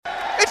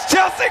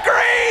Chelsea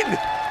Green!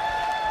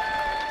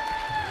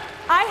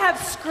 I have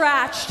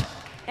scratched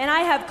and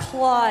I have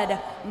clawed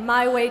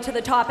my way to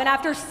the top. And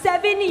after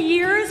 7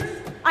 years,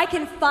 I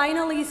can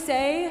finally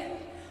say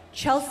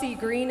Chelsea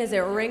Green is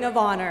at Ring of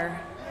Honor.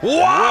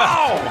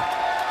 Wow!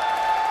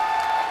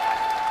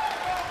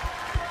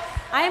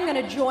 I am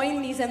going to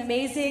join these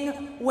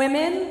amazing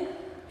women,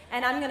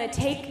 and I'm going to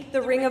take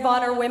the Ring of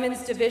Honor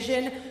women's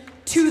division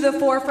to the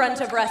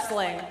forefront of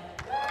wrestling.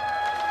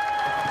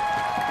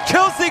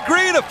 Chelsea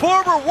Green, a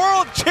former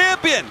world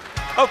champion,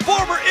 a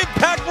former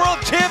Impact World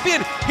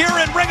Champion here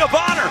in Ring of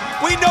Honor.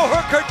 We know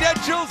her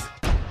credentials.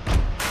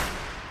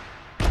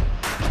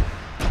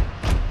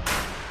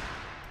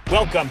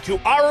 Welcome to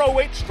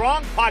ROH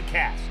Strong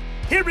Podcast.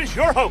 Here is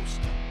your host,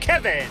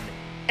 Kevin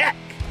Eck.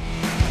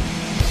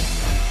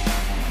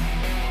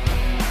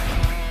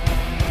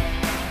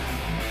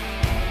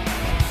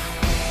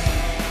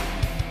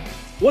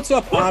 What's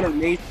up, Honor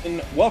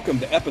Nation? Welcome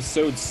to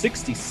episode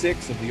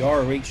 66 of the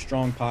ROH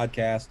Strong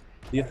Podcast,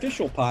 the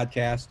official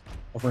podcast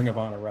of Ring of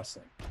Honor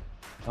Wrestling.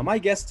 Now, my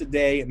guest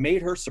today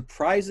made her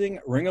surprising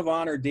Ring of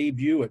Honor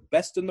debut at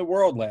Best in the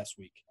World last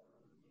week.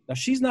 Now,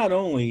 she's not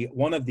only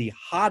one of the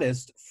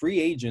hottest free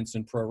agents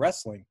in pro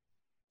wrestling,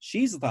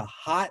 she's the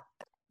hot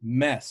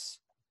mess.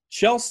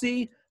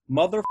 Chelsea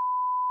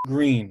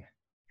Green.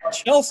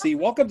 Chelsea,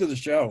 welcome to the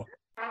show.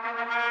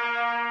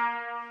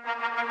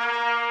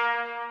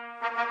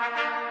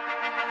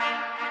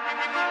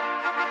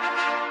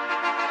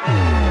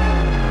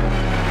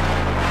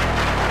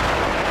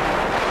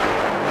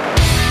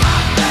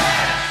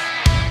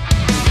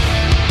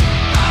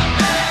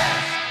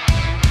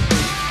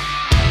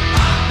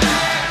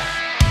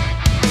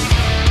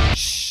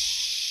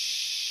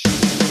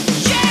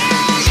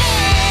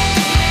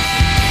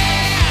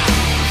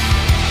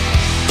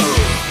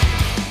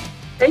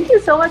 Thank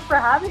you so much for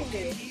having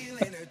me.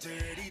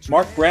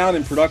 Mark Brown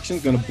in production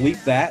is going to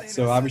bleep that,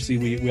 so obviously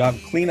we have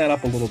to clean that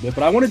up a little bit.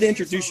 But I wanted to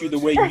introduce you the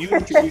way you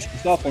introduce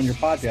yourself on your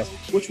podcast,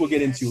 which we'll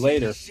get into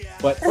later.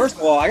 But first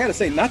of all, I got to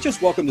say, not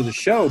just welcome to the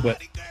show,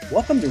 but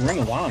welcome to Ring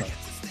of Honor.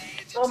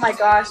 Oh my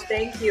gosh,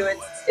 thank you.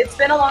 It's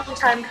been a long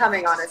time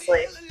coming,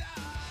 honestly.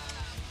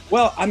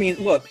 Well, I mean,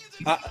 look,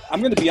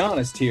 I'm going to be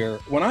honest here.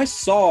 When I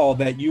saw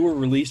that you were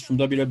released from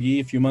WWE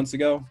a few months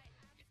ago,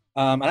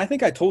 and I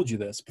think I told you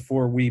this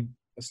before we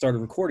started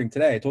recording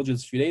today, I told you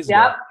this a few days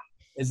ago,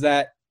 is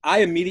that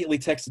I immediately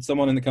texted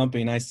someone in the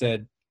company and I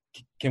said,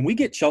 can we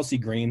get Chelsea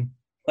Green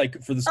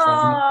for this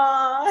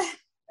tournament?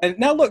 And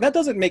now look, that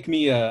doesn't make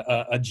me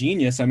a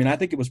genius. I mean, I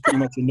think it was pretty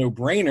much a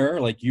no-brainer.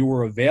 Like, you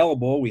were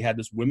available. We had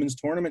this women's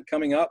tournament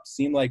coming up,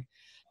 seemed like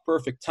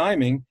perfect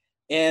timing.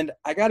 And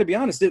I got to be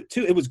honest,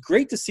 it was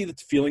great to see that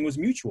the feeling was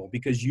mutual,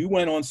 because you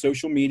went on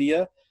social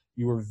media.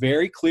 You were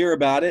very clear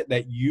about it,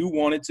 that you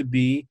wanted to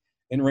be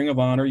in Ring of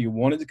Honor. You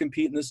wanted to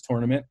compete in this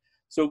tournament.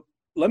 So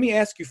let me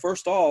ask you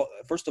first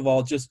of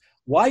all, just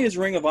why is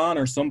Ring of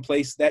Honor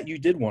someplace that you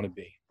did want to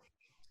be?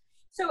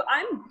 So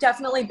I'm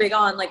definitely big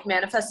on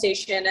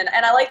manifestation, and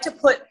I like to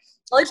put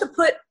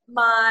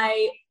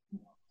my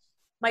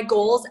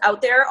goals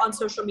out there on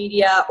social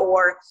media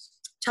or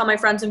tell my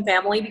friends and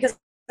family, because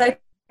I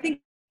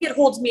think it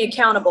holds me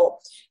accountable.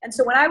 And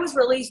so when I was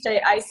released,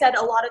 I said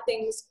a lot of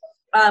things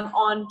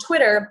on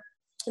Twitter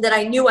that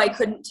I knew I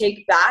couldn't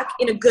take back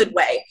in a good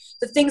way.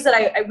 The things that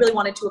I really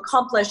wanted to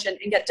accomplish and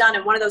get done.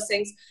 And one of those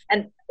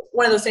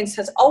things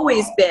has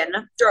always been,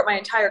 throughout my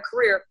entire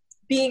career,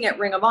 being at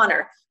Ring of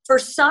Honor. For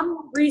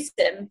some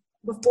reason,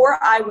 before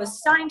I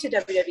was signed to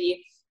WWE,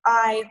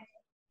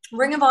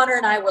 Ring of Honor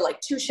and I were like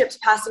two ships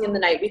passing in the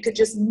night. We could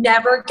just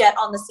never get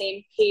on the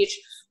same page,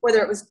 whether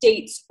it was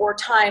dates or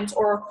times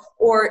or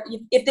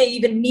if they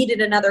even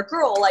needed another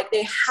girl,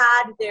 they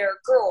had their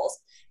girls.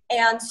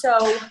 And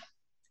so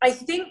I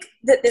think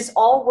that this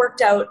all worked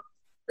out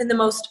in the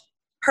most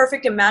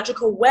perfect and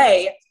magical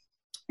way,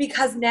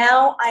 because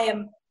now I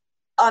am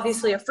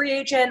obviously a free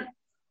agent.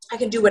 I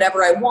can do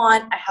whatever I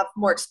want. I have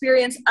more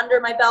experience under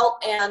my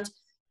belt. And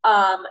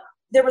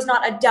there was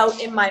not a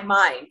doubt in my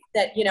mind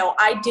that,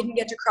 I didn't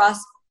get to cross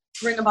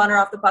Ring of Honor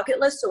off the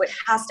bucket list, so it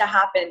has to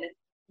happen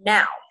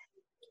now.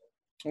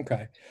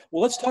 Okay.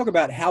 Well, let's talk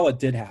about how it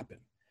did happen.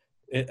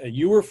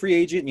 You were a free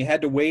agent and you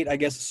had to wait, I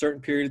guess, a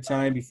certain period of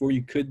time before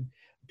you could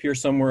appear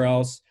somewhere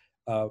else.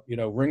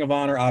 Ring of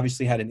Honor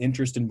obviously had an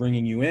interest in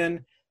bringing you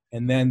in,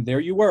 and then there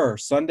you were,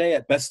 Sunday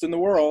at Best in the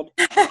World.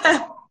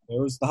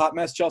 There was the hot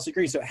mess, Chelsea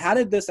Green. So how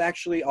did this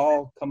actually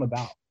all come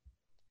about?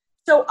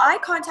 So I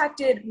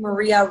contacted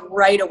Maria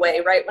right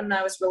away, right when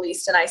I was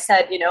released, and I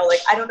said,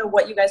 I don't know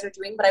what you guys are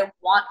doing, but I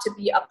want to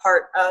be a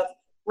part of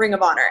Ring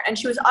of Honor. And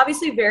she was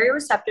obviously very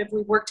receptive.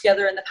 We worked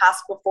together in the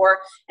past before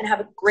and have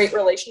a great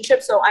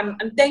relationship. So I'm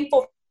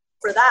thankful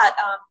for that.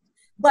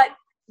 But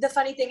the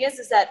funny thing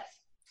is that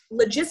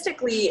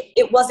logistically,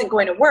 it wasn't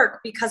going to work,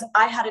 because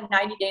I had a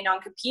 90-day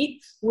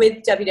non-compete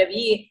with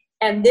WWE,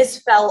 and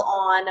this fell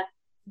on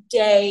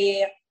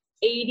day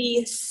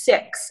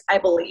 86, I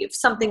believe,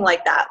 something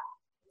like that.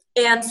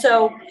 And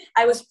so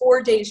I was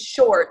 4 days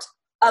short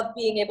of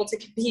being able to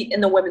compete in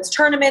the women's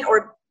tournament,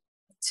 or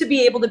to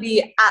be able to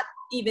be at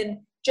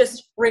even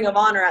just Ring of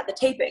Honor at the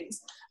tapings.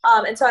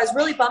 And so I was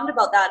really bummed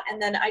about that.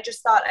 And then I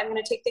just thought, I'm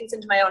going to take things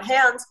into my own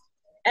hands.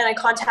 And I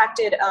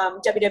contacted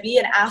WWE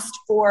and asked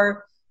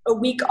for a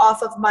week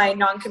off of my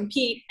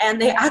non-compete.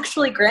 And they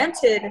actually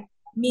granted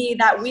me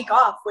that week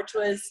off, which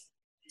was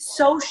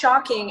so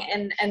shocking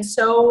and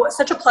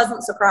such a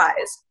pleasant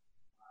surprise.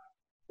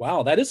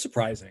 Wow, that is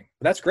surprising.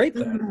 That's great,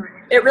 though.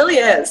 It really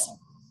is.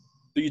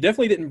 So you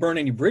definitely didn't burn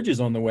any bridges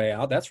on the way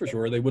out. That's for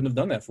sure. They wouldn't have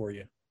done that for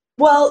you.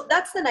 Well,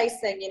 that's the nice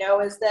thing,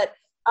 is that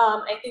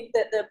I think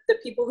that the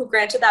people who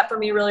granted that for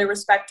me really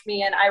respect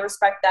me, and I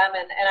respect them.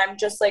 And I'm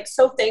just like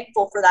so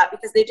thankful for that,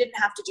 because they didn't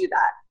have to do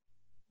that.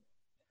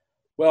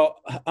 Well,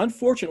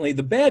 unfortunately,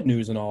 the bad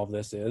news in all of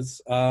this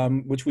is,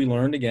 which we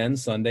learned again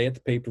Sunday at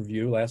the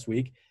pay-per-view last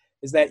week,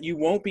 is that you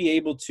won't be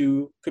able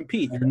to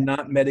compete. You're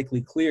not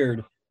medically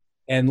cleared.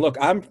 And look,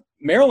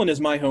 Maryland is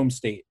my home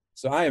state,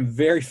 so I am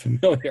very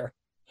familiar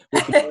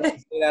with the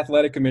State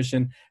Athletic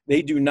Commission.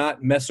 They do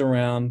not mess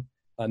around.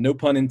 No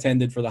pun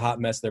intended for the hot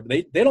mess there.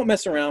 But they don't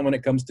mess around when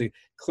it comes to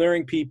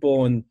clearing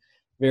people and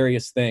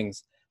various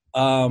things.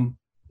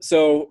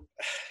 So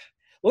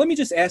let me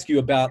just ask you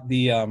about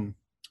the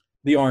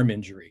arm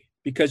injury,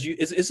 because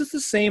is this the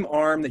same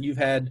arm that you've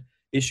had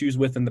issues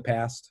with in the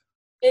past?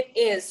 It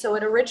is. So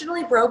it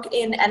originally broke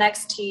in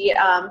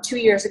NXT 2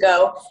 years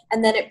ago,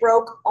 and then it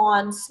broke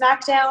on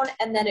SmackDown,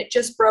 and then it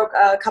just broke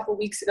a couple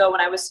weeks ago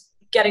when I was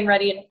getting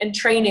ready and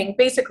training,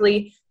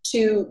 basically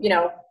to,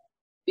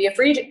 be a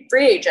free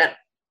agent.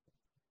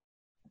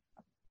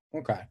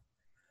 Okay.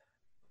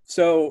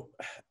 So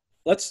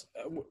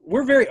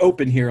we're very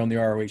open here on the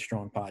ROH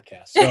Strong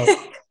podcast. So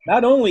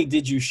not only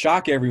did you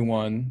shock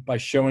everyone by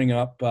showing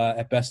up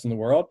at Best in the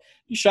World,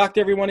 you shocked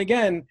everyone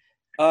again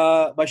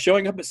by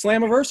showing up at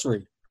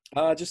Slammiversary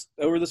just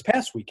over this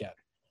past weekend.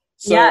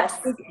 So yes.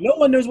 No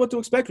one knows what to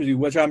expect with you,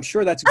 which I'm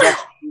sure that's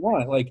exactly what you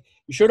want. Like,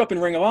 you showed up in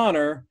Ring of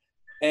Honor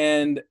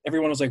and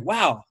everyone was like,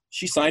 wow,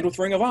 she signed with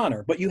Ring of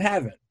Honor, but you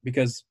haven't,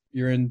 because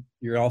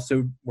you're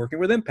also working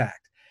with Impact.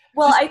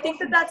 Well, I think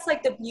that's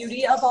like the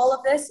beauty of all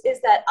of this, is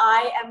that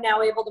I am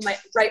now able to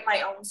write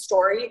my own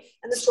story.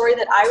 And the story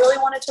that I really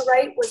wanted to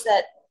write was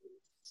that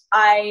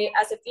I,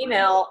 as a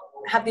female,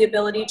 have the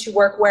ability to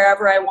work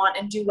wherever I want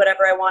and do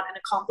whatever I want and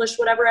accomplish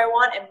whatever I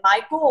want. And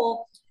my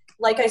goal,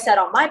 like I said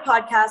on my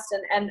podcast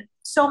and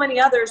so many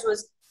others,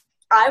 was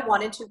I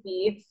wanted to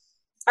be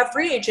a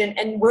free agent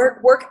and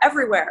work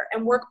everywhere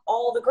and work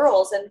all the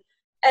girls.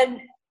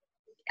 And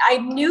I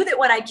knew that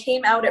when I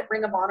came out at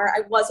Ring of Honor,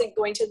 I wasn't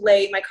going to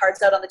lay my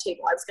cards out on the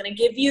table. I was going to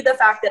give you the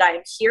fact that I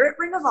am here at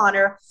Ring of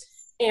Honor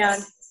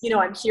and,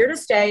 I'm here to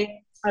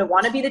stay. I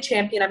want to be the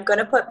champion. I'm going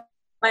to put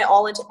my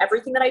all into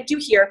everything that I do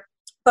here.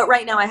 But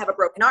right now I have a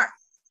broken arm.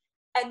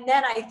 And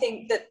then I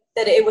think that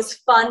it was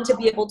fun to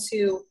be able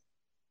to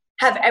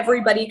have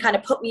everybody kind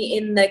of put me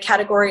in the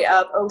category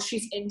of, oh,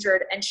 she's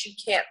injured and she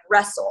can't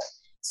wrestle. Right.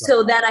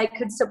 So that I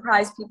could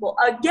surprise people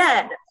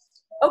again.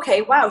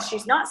 Okay, wow,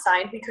 she's not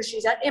signed because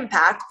she's at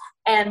Impact,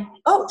 and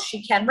oh,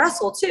 she can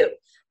wrestle too.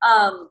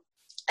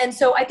 And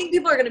so I think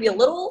people are going to be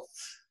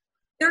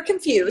they're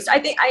confused.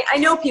 I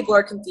know people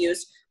are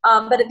confused,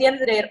 but at the end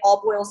of the day, it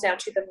all boils down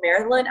to the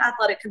Maryland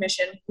Athletic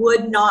Commission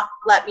would not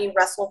let me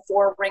wrestle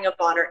for Ring of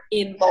Honor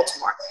in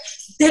Baltimore.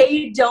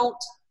 They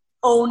don't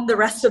own the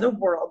rest of the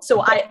world.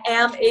 So I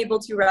am able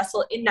to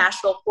wrestle in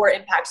Nashville for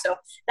Impact. So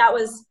that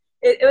was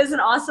it was an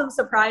awesome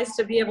surprise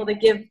to be able to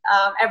give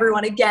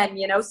everyone again,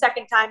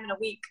 second time in a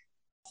week.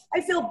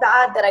 I feel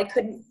bad that I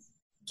couldn't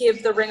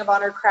give the Ring of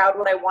Honor crowd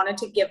what I wanted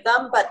to give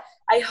them, but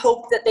I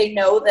hope that they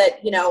know that,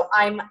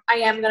 I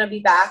am going to be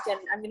back, and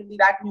I'm going to be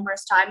back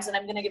numerous times, and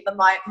I'm going to give them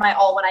my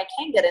all when I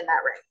can get in that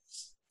ring.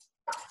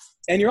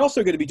 And you're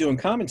also going to be doing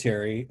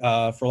commentary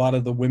for a lot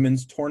of the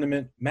women's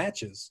tournament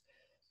matches.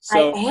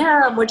 So, I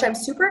am, which I'm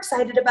super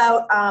excited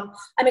about.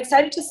 I'm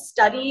excited to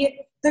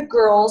study the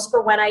girls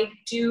for when I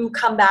do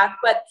come back.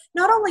 But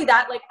not only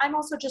that, I'm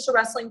also just a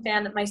wrestling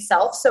fan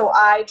myself. So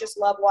I just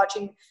love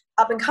watching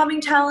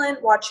up-and-coming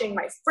talent, watching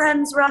my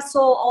friends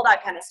wrestle, all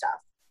that kind of stuff.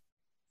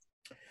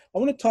 I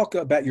want to talk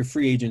about your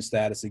free agent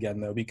status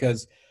again, though,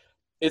 because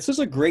it's just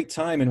a great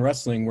time in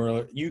wrestling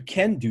where you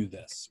can do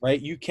this,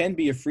 right? You can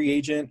be a free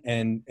agent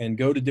and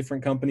go to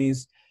different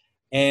companies.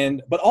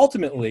 But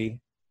ultimately,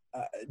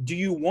 do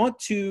you want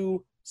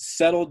to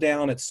settle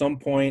down at some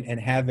point and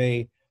have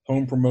a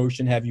home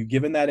promotion? Have you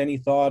given that any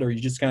thought, or are you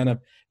just kind of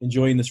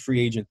enjoying this free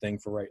agent thing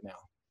for right now?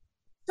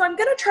 So I'm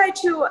going to try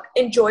to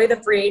enjoy the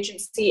free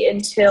agency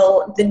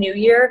until the new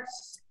year.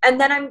 And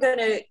then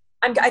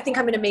I think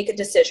I'm going to make a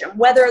decision,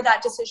 whether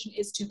that decision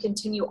is to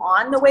continue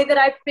on the way that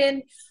I've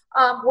been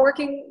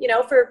working,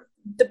 for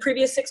the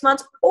previous 6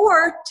 months,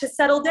 or to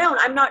settle down.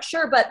 I'm not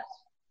sure. But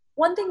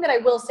one thing that I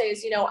will say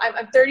is,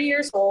 I'm 30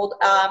 years old.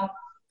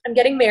 I'm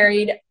getting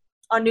married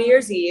on New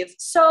Year's Eve.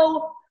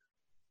 So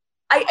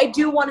I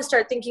do want to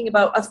start thinking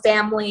about a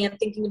family and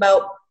thinking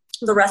about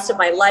the rest of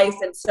my life.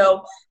 And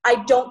so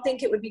I don't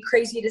think it would be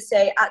crazy to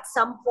say at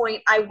some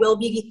point I will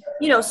be,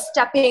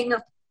 stepping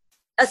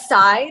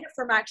aside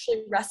from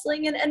actually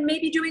wrestling and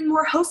maybe doing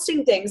more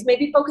hosting things,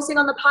 maybe focusing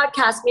on the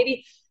podcast,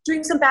 maybe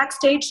doing some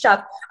backstage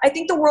stuff. I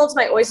think the world's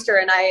my oyster,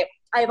 and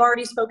I've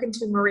already spoken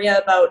to Maria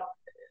about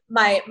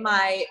my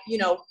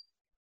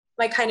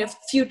kind of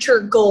future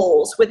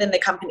goals within the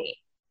company.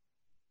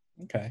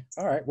 Okay.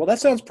 All right. Well, that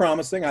sounds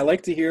promising. I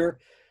like to hear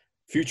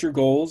future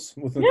goals.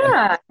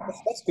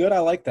 That's good. I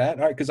like that.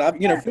 All right. Because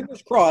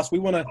fingers crossed, we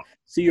want to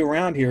see you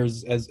around here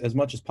as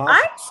much as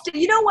possible.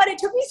 You know what? It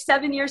took me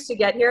 7 years to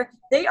get here.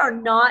 They are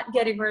not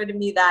getting rid of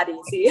me that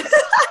easy.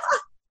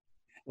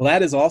 Well,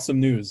 that is awesome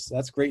news.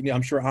 That's great news.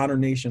 I'm sure Honor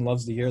Nation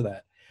loves to hear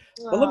that.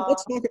 But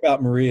let's talk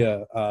about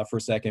Maria for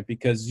a second,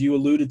 because you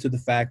alluded to the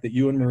fact that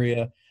you and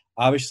Maria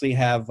obviously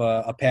have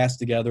a past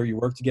together. You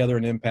work together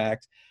in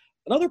Impact.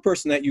 Another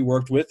person that you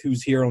worked with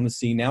who's here on the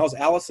scene now is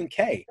Allison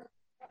Kay.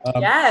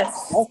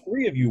 Yes. All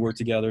three of you were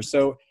together.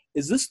 So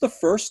is this the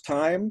first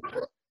time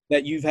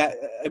that you've had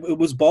 – it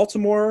was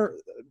Baltimore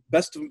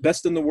Best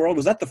in the World.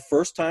 Was that the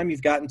first time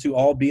you've gotten to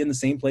all be in the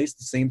same place at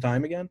the same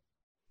time again?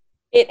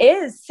 It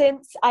is,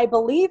 since I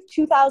believe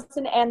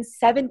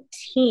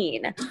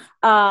 2017.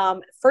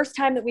 First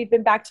time that we've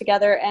been back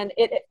together, and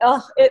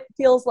it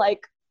feels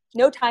like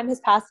no time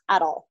has passed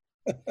at all.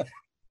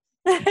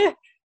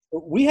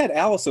 We had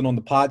Allison on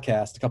the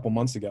podcast a couple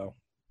months ago,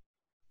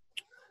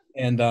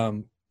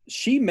 and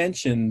she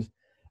mentioned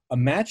a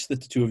match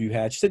that the two of you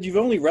had. She said you've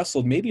only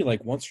wrestled maybe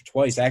like once or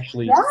twice,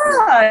 actually.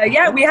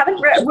 Yeah, we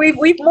haven't.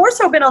 We've more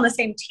so been on the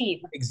same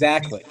team.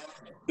 Exactly.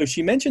 So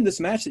she mentioned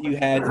this match that you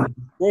had in the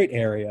Detroit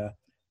area,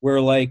 where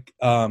I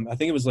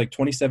think it was like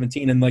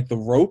 2017, and like the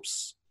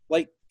ropes,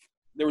 like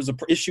there was a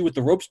issue with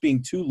the ropes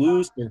being too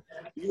loose. Do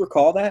you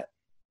recall that?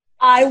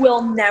 I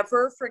will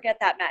never forget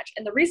that match.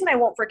 And the reason I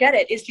won't forget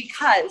it is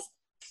because,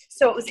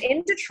 so it was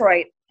in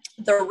Detroit.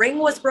 The ring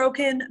was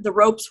broken. The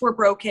ropes were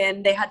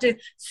broken. They had to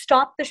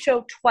stop the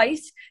show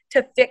twice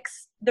to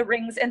fix the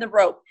rings and the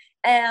rope.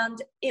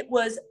 And it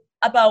was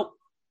about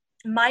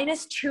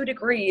 -2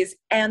 degrees,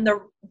 and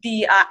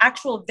the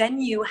actual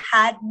venue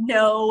had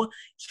no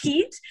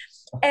heat.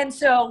 And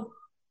so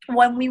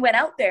when we went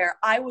out there,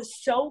 I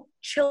was so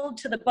chilled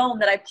to the bone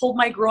that I pulled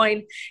my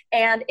groin,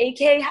 and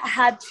AK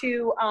had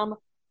to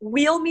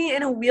wheel me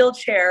in a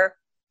wheelchair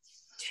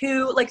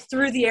through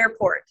the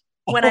airport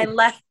when I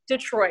left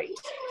Detroit.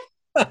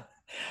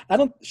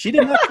 She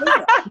did not say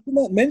that. She did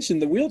not mention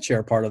the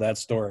wheelchair part of that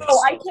story.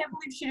 Oh, I can't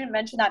believe she didn't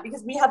mention that,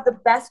 because we have the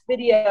best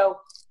video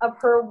of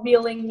her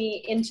wheeling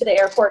me into the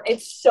airport.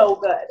 It's so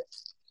good.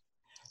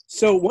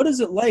 So what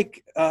is it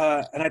like,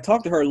 and I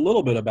talked to her a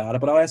little bit about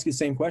it, but I'll ask you the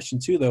same question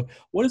too, though.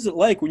 What is it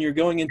like when you're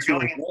going into a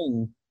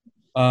ring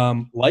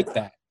like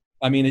that?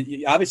 I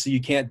mean, obviously you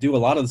can't do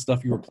a lot of the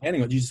stuff you were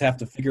planning on. You just have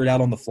to figure it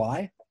out on the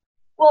fly?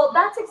 Well,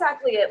 that's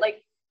exactly it.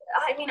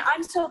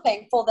 I'm so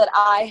thankful that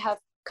I have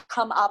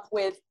come up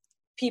with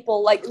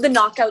people like the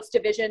Knockouts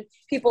division,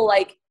 people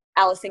like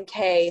Allison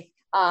Kay,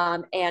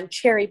 and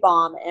Cherry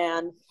Bomb,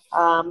 and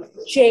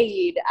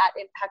Jade at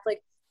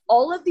Impact.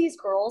 All of these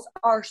girls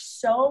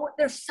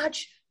they're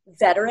such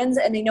veterans,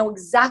 and they know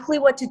exactly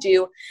what to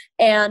do.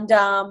 And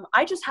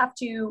I just have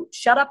to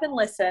shut up and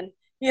listen,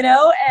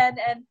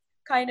 and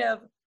kind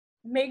of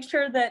make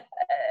sure that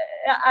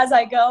as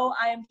I go,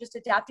 I am just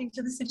adapting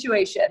to the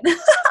situation.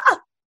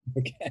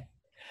 Okay.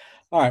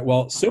 All right.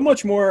 Well, so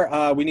much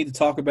more we need to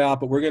talk about,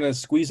 but we're going to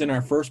squeeze in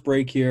our first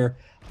break here.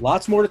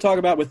 Lots more to talk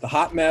about with the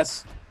hot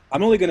mess.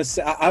 I'm only going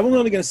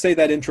to say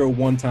that intro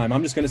one time.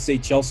 I'm just going to say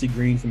Chelsea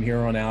Green from here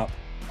on out.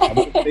 I'm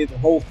going to say the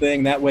whole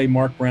thing. That way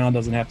Mark Brown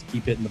doesn't have to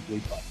keep hitting the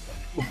bleep button.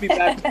 We'll be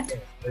back.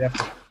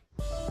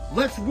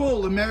 Let's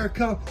roll,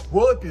 America.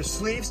 Roll up your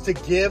sleeves to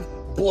give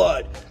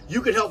blood.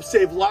 You can help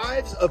save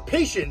lives of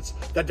patients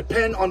that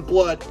depend on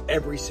blood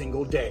every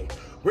single day.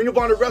 Ring of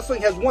Honor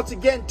Wrestling has once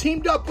again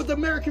teamed up with the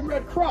American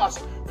Red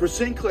Cross for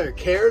Sinclair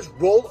Cares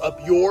Roll Up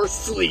Your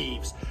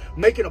Sleeves.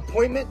 Make an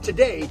appointment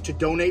today to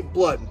donate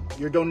blood.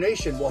 Your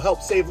donation will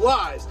help save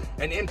lives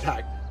and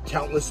impact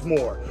countless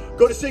more.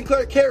 Go to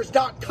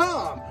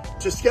SinclairCares.com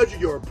to schedule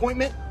your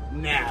appointment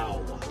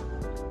now.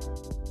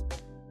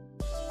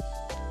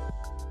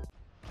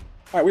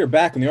 All right, we are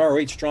back on the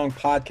ROH Strong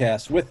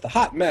podcast with the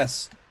hot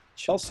mess,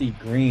 Chelsea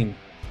Green.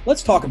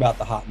 Let's talk about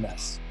the hot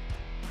mess.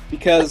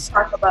 Because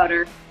talk about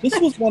her. This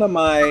was one of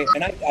my,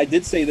 and I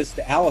did say this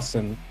to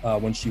Allison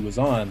when she was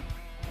on,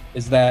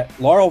 is that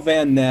Laurel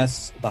Van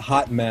Ness, the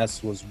hot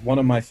mess, was one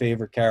of my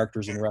favorite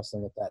characters in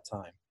wrestling at that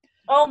time.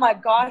 Oh my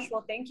gosh,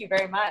 well thank you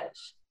very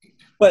much.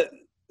 But,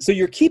 so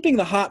you're keeping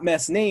the hot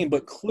mess name,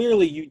 but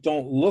clearly you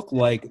don't look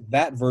like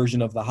that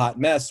version of the hot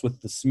mess with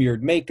the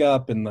smeared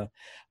makeup and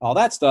all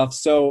that stuff.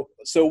 So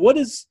what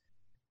is,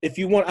 if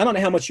you want, I don't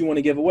know how much you want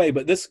to give away,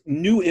 but this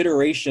new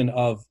iteration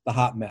of the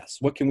hot mess,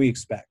 what can we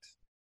expect?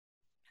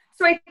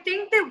 So I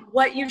think that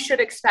what you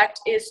should expect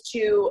is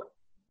to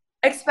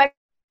expect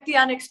the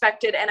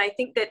unexpected. And I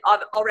think that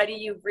already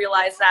you've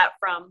realized that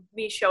from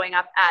me showing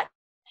up at,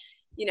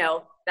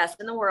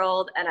 Best in the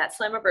World and at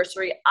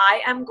Slammiversary.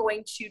 I am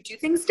going to do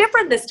things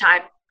different this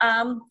time.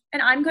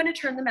 And I'm going to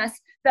turn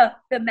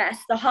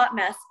the hot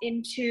mess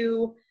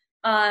into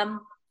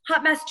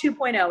Hot Mess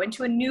 2.0,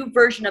 into a new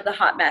version of the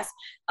hot mess.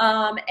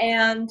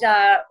 And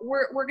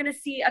we're going to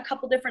see a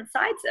couple different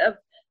sides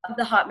of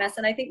the hot mess.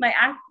 And I think my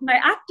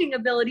acting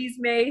abilities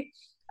may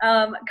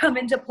come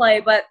into play,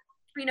 but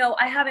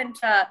I haven't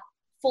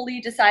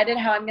fully decided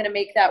how I'm going to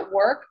make that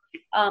work.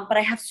 But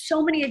I have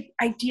so many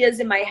ideas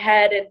in my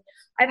head, and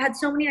I've had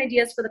so many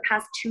ideas for the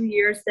past 2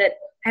 years that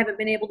I haven't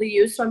been able to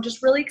use. So I'm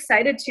just really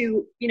excited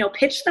to,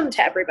 pitch them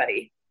to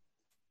everybody.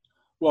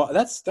 Well,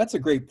 that's a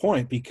great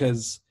point,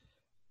 because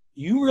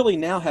you really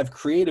now have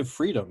creative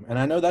freedom. And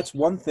I know that's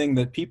one thing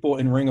that people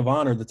in Ring of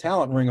Honor, the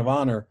talent in Ring of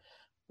Honor,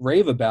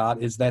 rave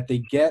about, is that they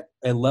get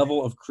a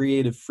level of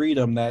creative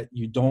freedom that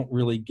you don't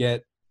really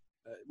get.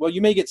 Well,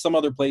 you may get some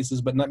other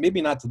places, but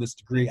maybe not to this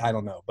degree. I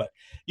don't know. But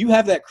you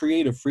have that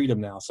creative freedom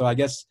now. So I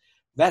guess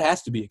that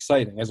has to be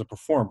exciting as a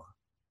performer.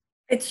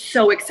 It's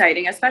so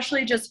exciting,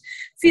 especially just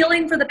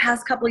feeling for the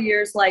past couple of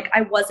years like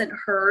I wasn't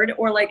heard,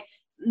 or like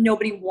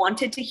nobody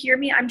wanted to hear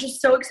me. I'm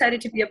just so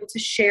excited to be able to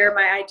share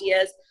my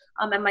ideas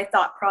and my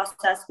thought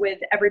process with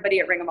everybody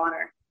at Ring of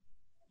Honor.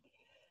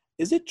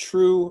 Is it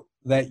true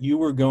that you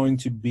were going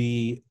to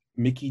be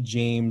Mickie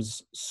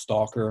James'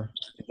 stalker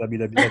in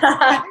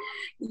WWE?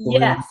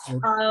 Yes.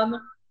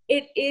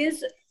 It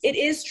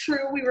is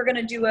true. We were going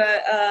to do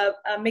a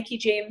Mickie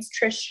James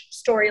Trish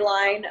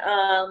storyline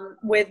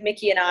with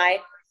Mickie and I.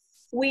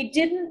 We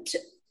didn't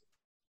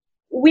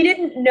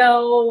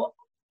know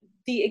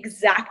the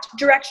exact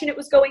direction it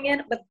was going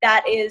in, but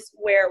that is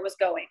where it was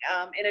going,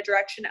 in a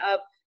direction of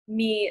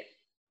me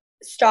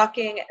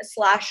stalking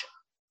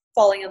 /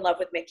 falling in love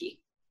with Mickie.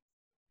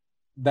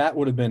 That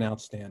would have been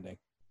outstanding.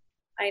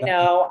 I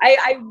know.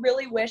 I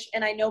really wish,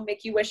 and I know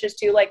Mickie wishes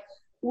too, like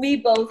we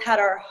both had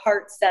our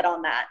hearts set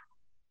on that.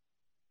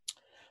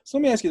 So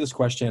let me ask you this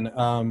question.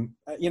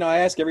 I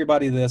ask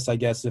everybody this, I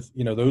guess, if,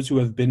 those who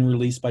have been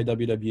released by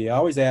WWE, I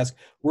always ask,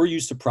 were you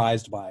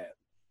surprised by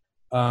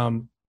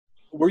it?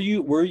 Were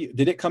you,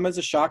 did it come as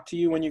a shock to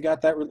you when you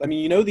got that? I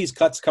mean, these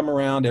cuts come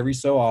around every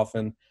so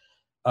often.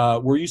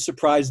 Were you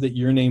surprised that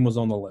your name was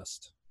on the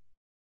list?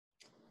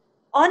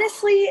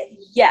 Honestly,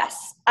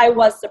 yes, I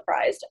was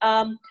surprised.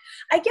 I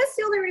guess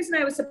the only reason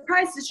I was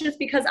surprised is just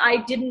because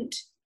I didn't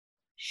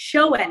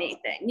show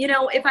anything.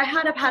 If I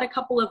had a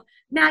couple of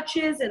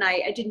matches and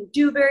I didn't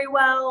do very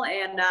well,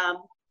 and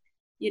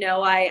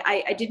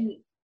I didn't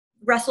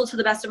wrestle to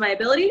the best of my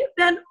ability,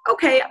 then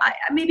okay,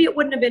 maybe it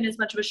wouldn't have been as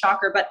much of a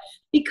shocker. But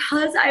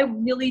because I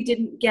really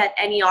didn't get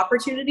any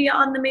opportunity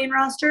on the main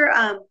roster,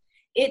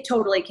 it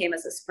totally came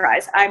as a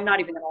surprise. I'm not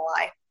even gonna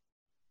lie.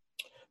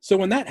 So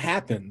when that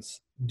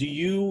happens, do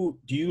you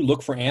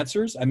look for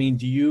answers? I mean,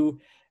 do you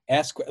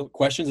ask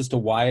questions as to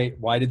why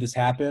did this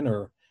happen,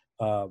 or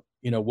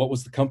what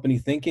was the company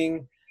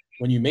thinking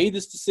when you made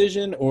this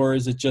decision? Or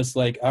is it just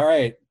like, all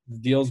right, the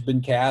deal's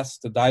been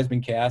cast, the die's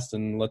been cast,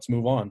 and let's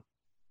move on?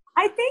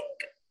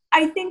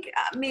 I think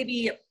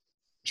maybe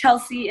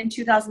Chelsea in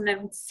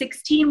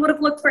 2016 would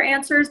have looked for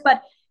answers,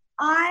 but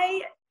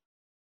I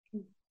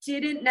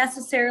didn't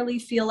necessarily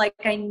feel like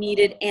I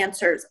needed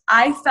answers.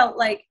 I felt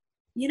like,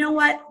 you know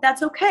what,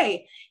 that's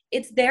okay.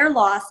 It's their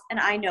loss, and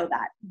I know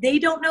that. They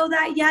don't know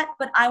that yet,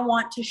 but I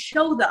want to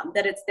show them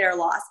that it's their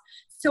loss.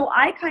 So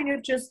I kind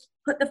of just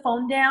put the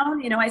phone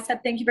down. I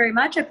said, thank you very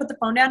much. I put the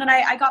phone down, and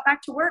I got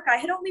back to work. I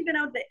had only been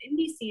out of the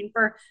indie scene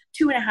for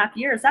 2.5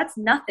 years. That's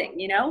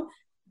nothing,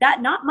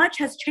 that not much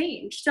has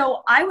changed.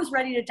 So I was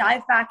ready to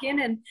dive back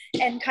in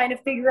and kind of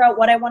figure out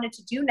what I wanted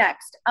to do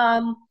next.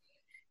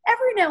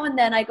 Every now and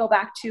then I go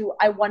back to,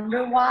 I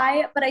wonder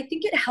why, but I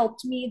think it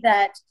helped me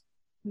that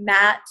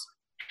Matt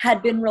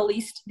had been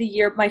released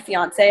my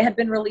fiance had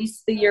been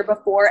released the year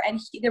before, and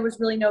there was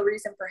really no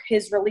reason for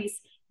his release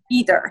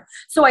either.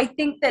 So I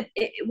think that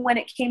when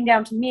it came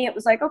down to me, it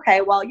was like,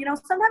 okay, well,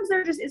 sometimes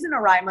there just isn't a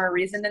rhyme or a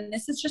reason, and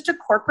this is just a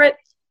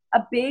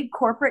big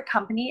corporate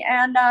company,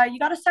 and you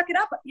got to suck it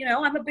up.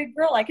 I'm a big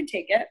girl. I can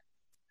take it.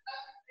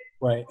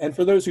 Right. And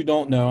for those who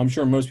don't know, I'm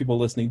sure most people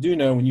listening do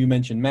know, when you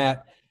mentioned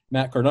Matt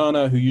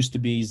Cardona, who used to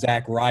be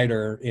Zack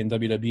Ryder in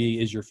WWE,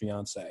 is your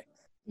fiance.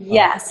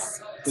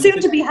 Yes. Soon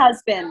to be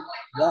husband.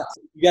 Yes.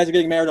 You guys are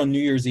getting married on New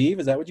Year's Eve.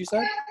 Is that what you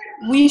said?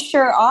 We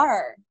sure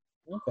are.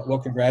 Okay. Well,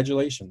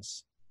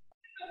 congratulations.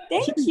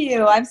 Thank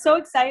you. I'm so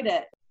excited.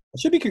 I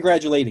should be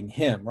congratulating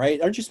him,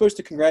 right? Aren't you supposed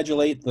to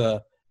congratulate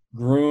the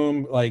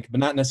groom, but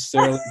not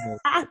necessarily?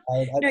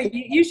 No,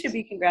 you should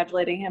be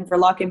congratulating him for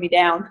locking me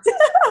down.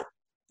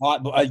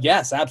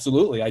 Yes,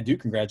 absolutely. I do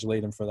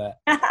congratulate him for that.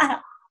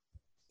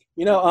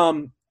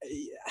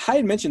 I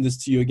had mentioned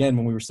this to you again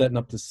when we were setting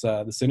up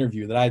this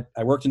interview, that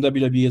I worked in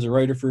WWE as a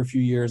writer for a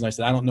few years, and I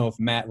said, I don't know if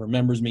Matt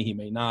remembers me. He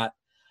may not.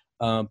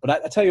 But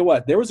I tell you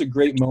what, there was a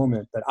great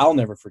moment that I'll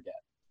never forget,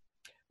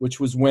 which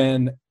was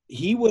when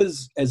he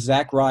was, as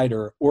Zack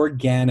Ryder,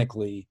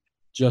 organically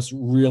just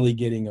really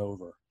getting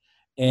over.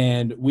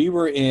 And we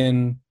were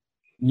in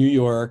New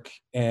York,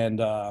 and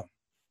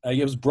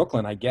it was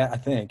Brooklyn, I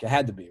think. It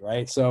had to be,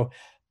 right? So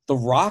The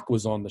Rock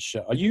was on the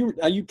show. Are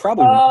you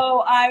probably?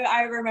 Oh,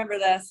 I remember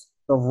this.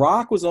 The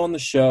Rock was on the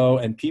show,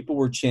 and people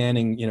were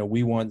chanting,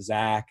 we want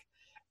Zack.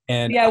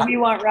 And we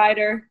want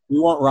Ryder. We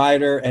want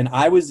Ryder. And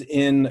I was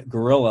in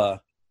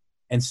Gorilla,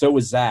 and so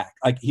was Zack.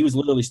 Like, he was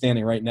literally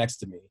standing right next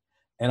to me.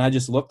 And I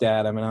just looked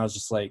at him, and I was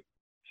just like,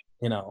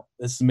 you know,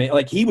 this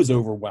like he was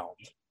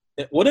overwhelmed.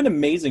 What an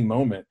amazing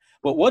moment.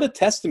 But what a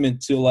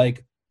testament to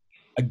like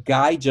a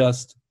guy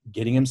just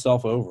getting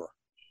himself over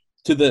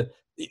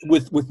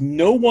with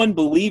no one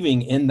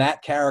believing in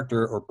that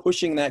character or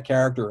pushing that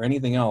character or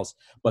anything else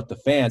but the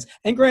fans.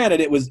 And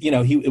granted, it was, you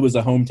know, it was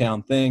a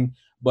hometown thing,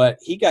 but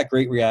he got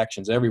great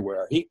reactions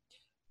everywhere.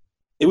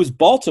 It was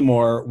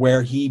Baltimore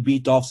where he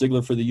beat Dolph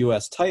Ziggler for the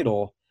U.S.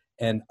 title,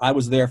 and I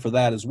was there for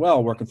that as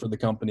well, working for the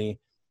company.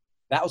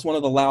 That was one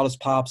of the loudest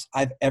pops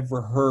I've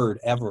ever heard,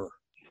 ever,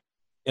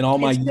 in all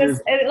my years.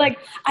 Like,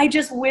 I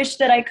just wish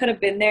that I could have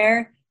been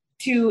there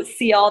to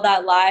see all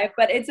that live,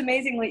 but it's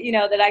amazing, you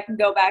know, that I can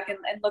go back and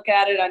look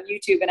at it on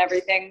YouTube and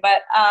everything.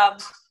 But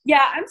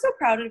yeah, I'm so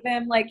proud of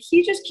him. Like,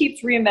 he just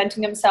keeps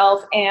reinventing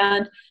himself,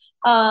 and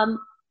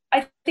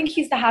I think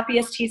he's the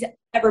happiest he's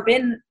ever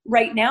been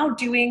right now,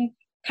 doing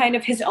kind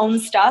of his own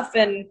stuff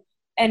and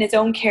his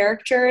own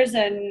characters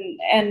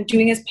and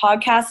doing his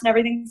podcast and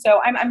everything. So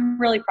I'm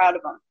really proud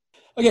of him.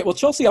 Okay, well,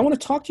 Chelsea, I want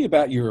to talk to you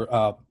about your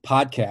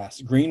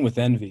podcast, Green with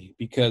Envy,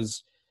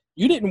 because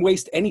you didn't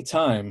waste any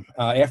time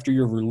after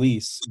your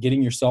release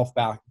getting yourself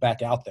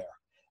back out there.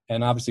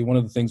 And obviously one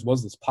of the things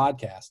was this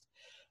podcast.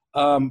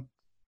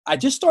 I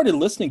just started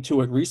listening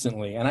to it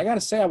recently, and I got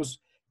to say I was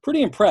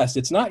pretty impressed.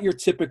 It's not your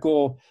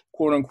typical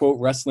quote-unquote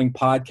wrestling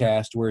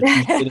podcast where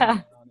it's sitting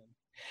down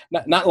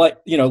and, not like,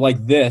 you know,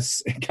 like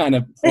this kind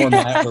of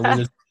format where we're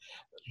just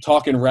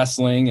talking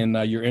wrestling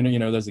and you're in, you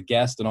know, there's a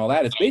guest and all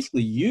that. It's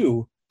basically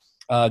you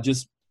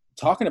just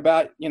talking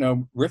about, you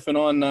know, riffing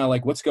on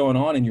like what's going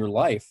on in your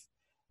life.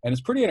 And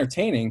it's pretty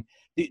entertaining.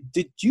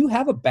 Did you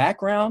have a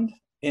background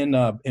in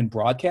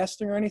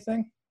broadcasting or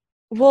anything?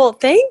 Well,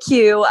 thank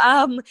you.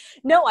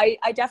 No,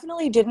 I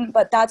definitely didn't,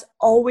 but that's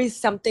always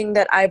something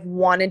that I've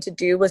wanted to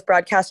do, was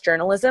broadcast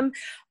journalism.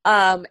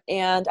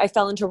 And I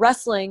fell into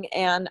wrestling,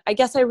 and I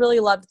guess I really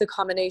loved the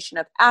combination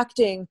of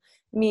acting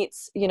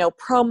meets, you know,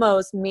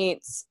 promos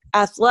meets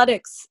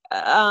athletics.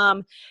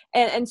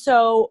 And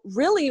so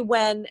really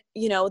when,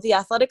 you know, the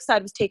athletic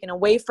side was taken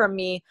away from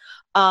me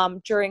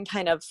during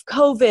kind of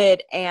COVID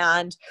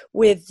and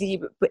with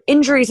the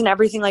injuries and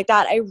everything like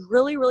that, I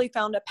really, really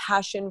found a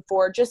passion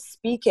for just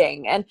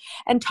speaking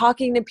and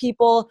talking to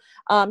people,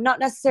 not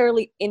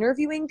necessarily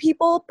interviewing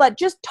people, but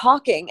just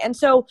talking. And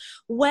so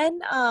when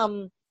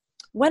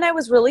I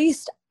was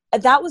released,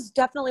 that was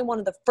definitely one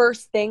of the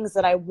first things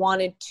that I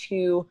wanted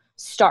to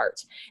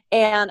start.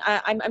 And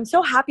I'm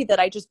so happy that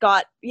I just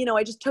got, you know,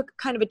 I just took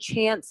kind of a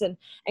chance and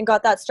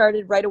got that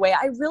started right away.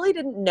 I really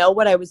didn't know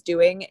what I was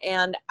doing.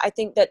 And I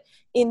think that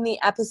in the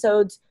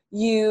episodes,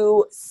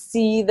 you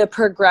see the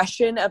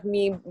progression of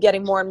me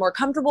getting more and more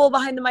comfortable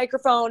behind the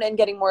microphone and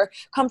getting more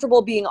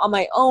comfortable being on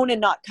my own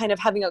and not kind of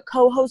having a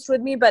co-host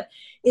with me. But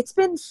it's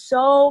been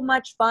so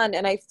much fun.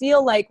 And I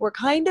feel like we're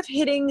kind of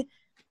hitting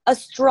a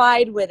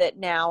stride with it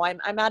now. I'm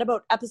at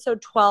about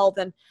episode 12,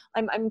 and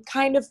I'm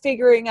kind of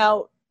figuring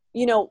out,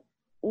 you know,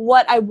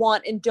 what I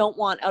want and don't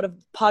want out of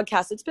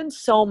podcasts. It's been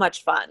so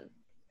much fun.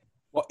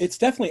 Well, it's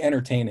definitely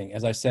entertaining,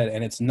 as I said,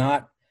 and it's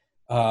not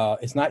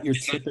your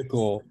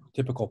typical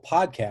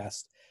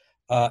podcast.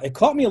 It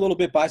caught me a little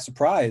bit by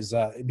surprise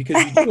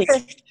because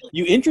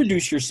you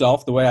introduce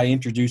yourself the way I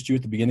introduced you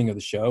at the beginning of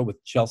the show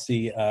with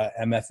Chelsea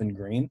MF and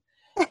Green.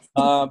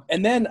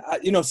 And then,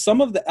 you know, some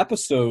of the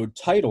episode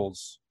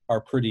titles are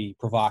pretty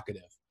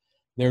provocative.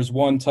 There's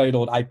one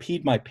titled, I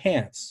Peed My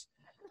Pants.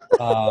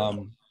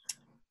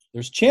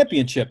 There's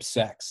championship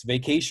sex,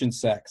 vacation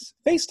sex,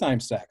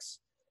 FaceTime sex.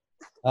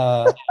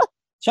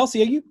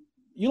 Chelsea,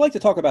 you like to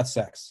talk about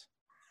sex.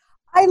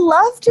 I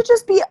love to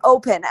just be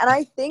open. And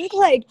I think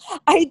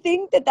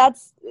that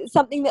that's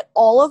something that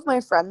all of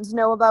my friends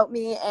know about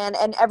me, and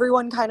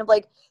everyone kind of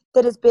like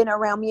that has been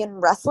around me in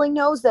wrestling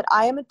knows that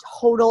I am a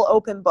total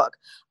open book.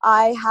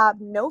 I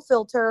have no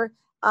filter.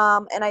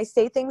 And I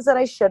say things that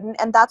I shouldn't.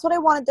 And that's what I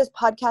wanted this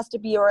podcast to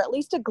be, or at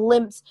least a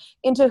glimpse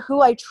into who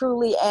I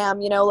truly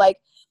am. You know, like,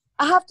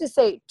 I have to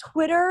say,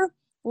 Twitter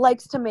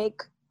likes to make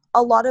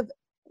a lot of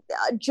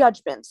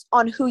judgments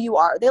on who you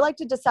are. They like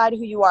to decide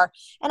who you are.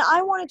 And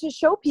I wanted to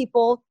show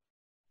people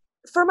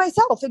for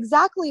myself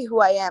exactly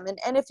who I am.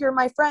 And if you're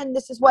my friend,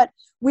 this is what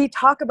we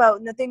talk about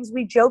and the things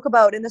we joke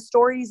about and the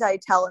stories I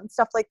tell and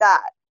stuff like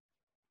that.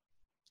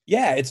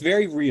 Yeah, it's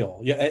very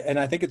real. Yeah, and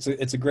I think it's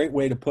a great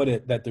way to put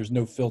it, that there's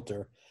no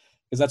filter,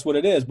 because that's what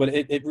it is. But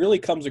it really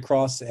comes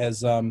across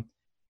as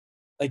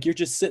like you're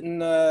just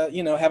sitting,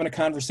 you know, having a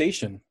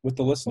conversation with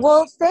the listeners.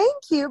 Well, thank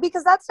you,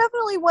 because that's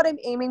definitely what I'm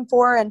aiming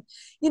for. And,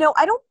 you know,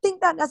 I don't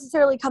think that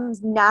necessarily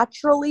comes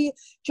naturally,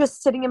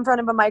 just sitting in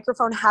front of a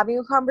microphone having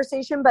a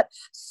conversation, but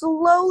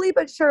slowly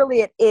but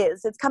surely it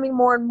is. It's coming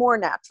more and more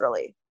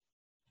naturally.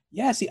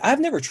 Yeah, see, I've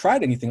never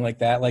tried anything like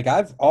that. Like,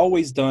 I've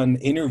always done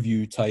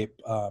interview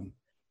type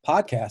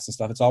podcasts and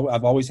stuff.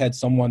 I've always had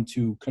someone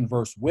to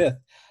converse with.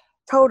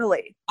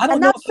 Totally.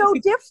 And that's so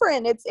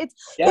different. It's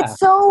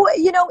so,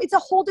 you know, it's a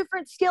whole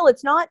different skill.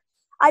 It's not,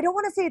 I don't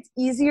want to say it's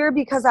easier,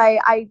 because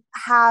I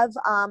have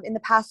in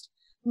the past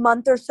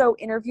month or so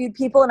interviewed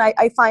people, and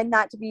I find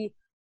that to be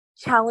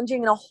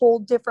challenging in a whole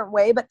different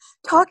way. But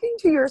talking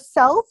to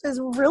yourself is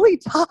really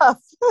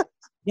tough.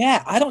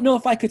 Yeah, I don't know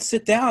if I could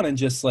sit down and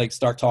just like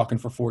start talking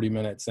for 40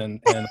 minutes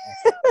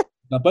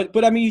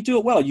but I mean, you do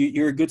it well.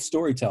 You're a good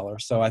storyteller.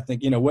 So I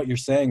think, what you're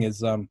saying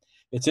is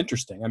it's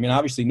interesting. I mean,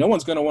 obviously no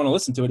one's going to want to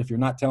listen to it if you're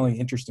not telling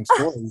interesting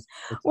stories.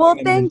 Well,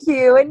 thank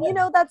you. And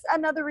that's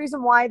another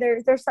reason why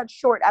they're such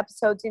short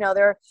episodes.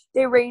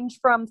 They range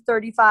from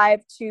 35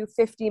 to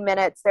 50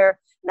 minutes. They're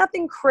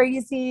nothing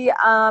crazy.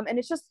 And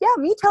it's just,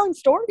 me telling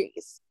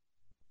stories.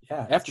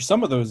 Yeah. After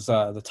some of those,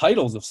 the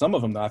titles of some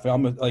of them,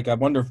 I'm like, I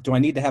wonder, do I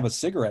need to have a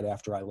cigarette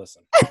after I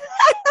listen?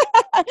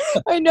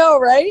 I know,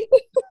 right?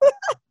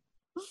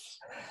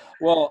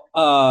 Well,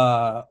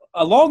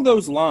 along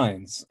those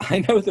lines,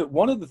 I know that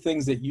one of the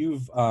things that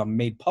you've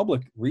made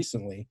public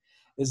recently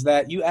is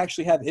that you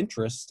actually have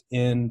interest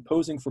in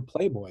posing for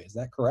Playboy. Is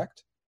that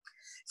correct?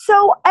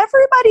 So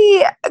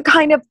everybody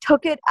kind of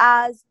took it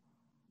as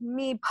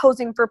me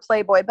posing for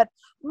Playboy, but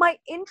my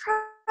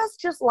interest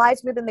just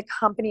lies within the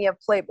company of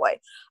Playboy.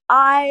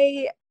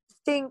 I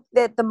think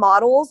that the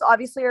models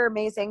obviously are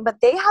amazing,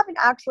 but they haven't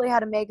actually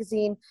had a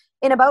magazine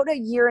in about a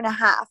year and a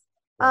half.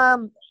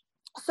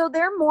 So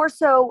they're more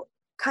so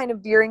kind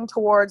of veering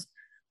towards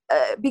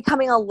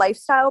becoming a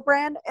lifestyle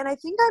brand. And I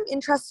think I'm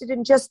interested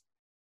in just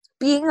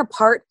being a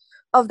part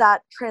of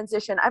that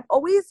transition. I've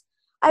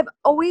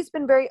always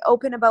been very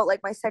open about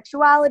like my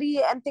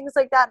sexuality and things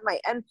like that,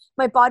 and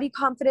my body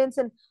confidence.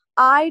 And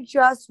I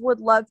just would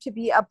love to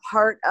be a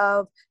part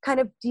of kind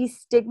of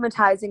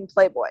destigmatizing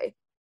Playboy.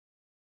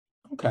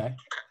 Okay.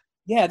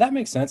 Yeah, that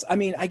makes sense. I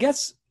mean, I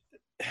guess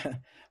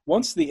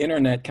once the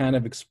internet kind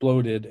of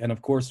exploded, and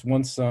of course,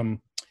 once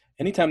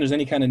anytime there's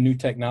any kind of new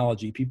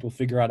technology, people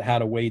figure out how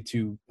to way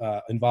to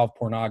involve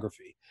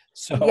pornography.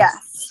 So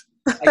yes,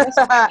 I guess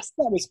that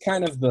was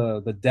kind of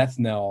the death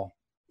knell,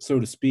 so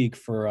to speak,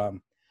 for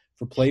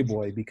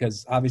Playboy,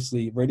 because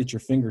obviously right at your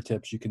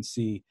fingertips, you can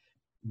see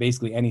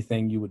basically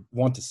anything you would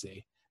want to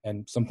see,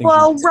 and something.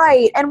 Well,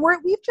 right, and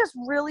we've just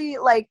really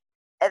like.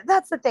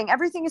 That's the thing.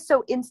 Everything is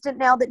so instant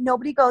now that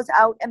nobody goes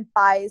out and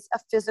buys a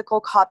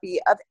physical copy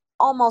of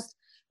almost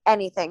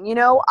anything.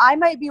 I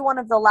might be one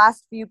of the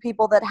last few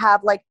people that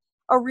have like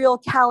a real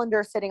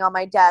calendar sitting on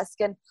my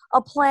desk and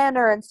a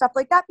planner and stuff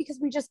like that, because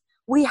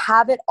we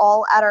have it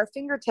all at our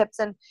fingertips.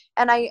 And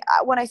I,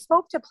 when I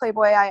spoke to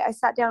Playboy, I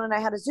sat down and I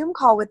had a Zoom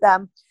call with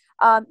them.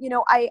 I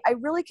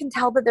really can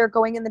tell that they're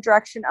going in the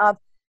direction of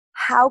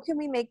how can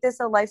we make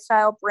this a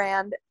lifestyle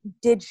brand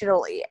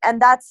digitally?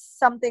 And that's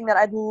something that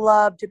I'd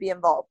love to be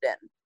involved in.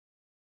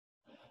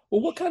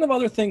 Well, what kind of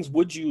other things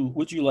would you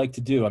like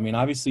to do? I mean,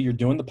 obviously you're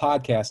doing the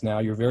podcast now.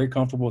 You're very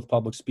comfortable with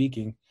public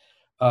speaking.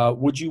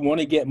 Would you want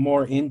to get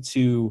more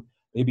into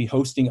maybe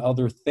hosting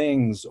other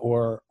things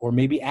or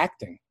maybe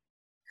acting?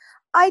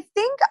 I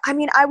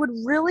would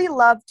really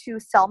love to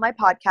sell my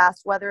podcast,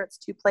 whether it's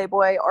to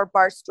Playboy or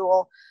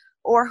Barstool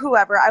or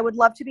whoever. I would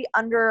love to be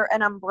under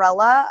an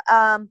umbrella.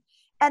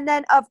 And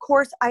then, of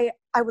course, I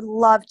would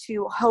love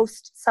to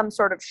host some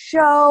sort of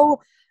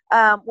show,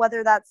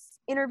 whether that's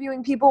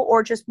interviewing people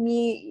or just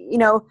me,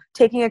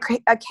 taking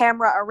a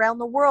camera around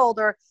the world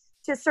or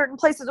to certain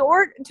places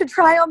or to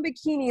try on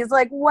bikinis,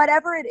 like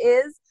whatever it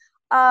is.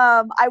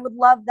 I would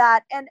love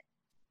that. And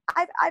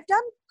I've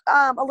done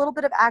a little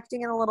bit of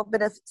acting and a little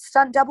bit of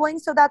stunt doubling,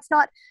 so that's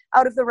not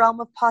out of the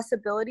realm of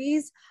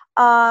possibilities.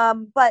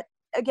 But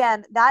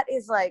again, that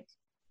is like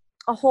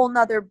a whole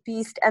nother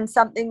beast and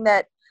something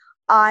that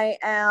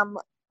I'm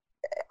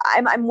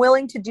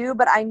willing to do,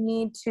 but I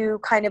need to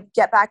kind of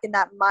get back in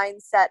that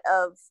mindset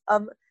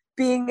of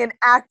being an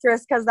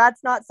actress, because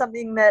that's not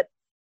something that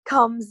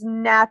comes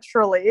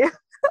naturally.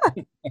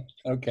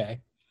 Okay.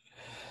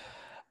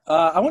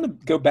 I want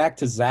to go back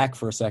to Zach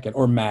for a second,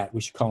 or Matt. We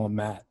should call him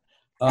Matt.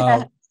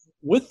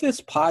 With this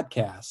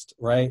podcast,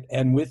 right,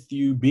 and with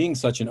you being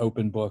such an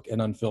open book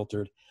and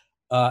unfiltered,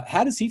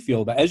 how does he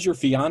feel about, as your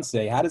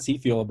fiance, how does he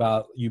feel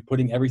about you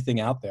putting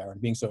everything out there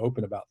and being so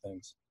open about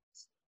things?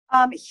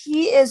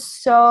 He is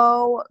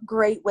so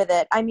great with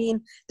it. I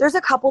mean, there's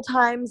a couple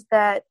times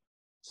that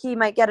he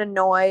might get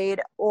annoyed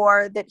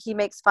or that he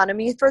makes fun of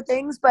me for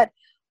things, but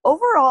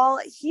overall,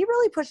 he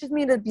really pushes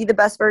me to be the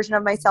best version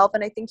of myself.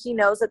 And I think he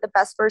knows that the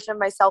best version of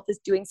myself is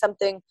doing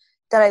something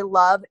that I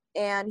love.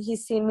 And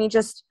he's seen me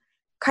just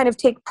kind of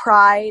take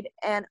pride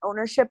and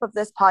ownership of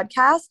this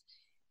podcast.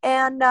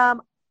 And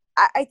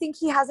I think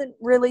he hasn't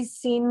really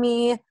seen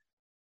me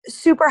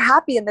super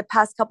happy in the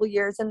past couple of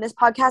years. And this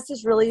podcast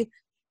is really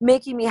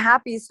making me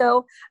happy.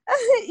 So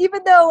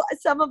even though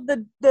some of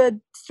the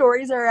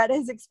stories are at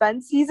his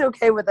expense, he's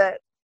okay with it.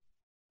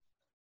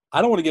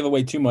 I don't want to give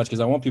away too much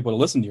because I want people to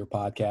listen to your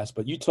podcast,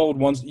 but you told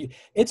once,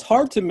 it's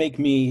hard to make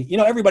me,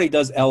 everybody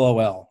does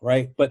LOL,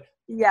 right? But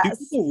yes.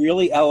 Do people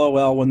really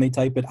LOL when they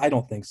type it? I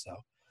don't think so.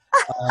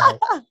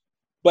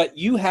 But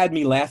you had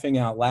me laughing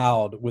out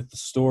loud with the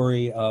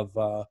story of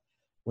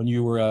when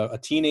you were a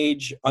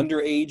teenage,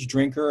 underage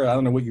drinker. I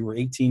don't know what you were,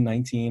 18,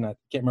 19. I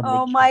can't remember.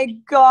 Oh my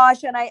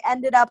gosh. And I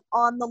ended up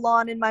on the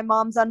lawn in my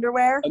mom's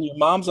underwear. And your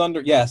mom's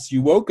yes.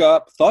 You woke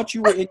up, thought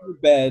you were in your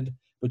bed,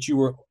 but you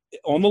were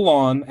on the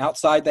lawn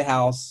outside the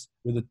house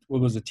with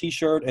what was a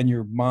t-shirt and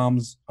your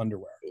mom's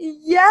underwear.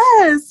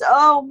 Yes.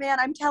 Oh man,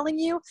 I'm telling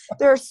you,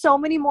 there are so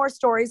many more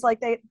stories like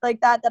that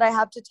I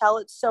have to tell.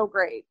 It's so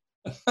great.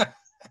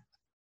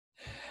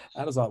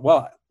 That is all.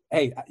 Well,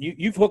 hey,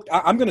 you've hooked.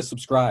 I'm going to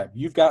subscribe.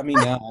 You've got me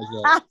now.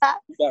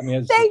 You've got me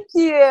as Thank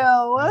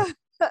you.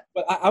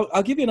 But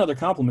I'll give you another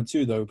compliment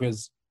too, though,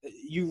 because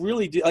you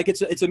really do. Like,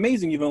 it's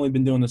amazing. You've only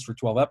been doing this for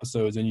 12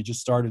 episodes, and you just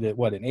started it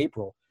in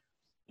April,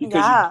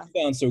 because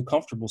you found so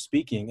comfortable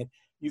speaking.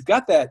 You've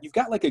got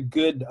like a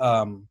good.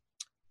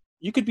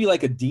 You could be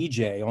like a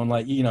DJ on,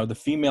 like, the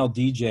female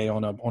DJ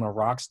on a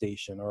rock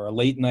station, or a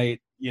late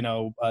night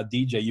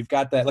DJ. You've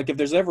got that. Like, if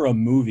there's ever a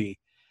movie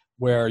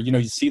where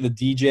you see the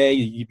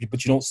DJ,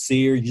 but you don't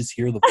see her, you just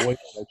hear the voice.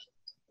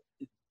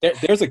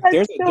 There's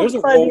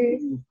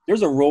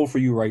a role for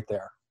you right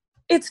there.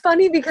 It's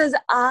funny because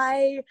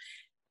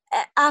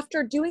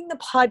after doing the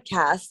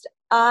podcast,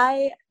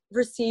 I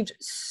received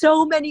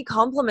so many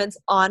compliments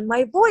on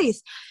my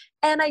voice.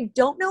 And I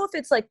don't know if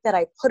it's like that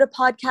I put a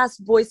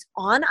podcast voice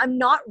on. I'm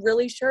not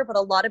really sure, but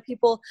a lot of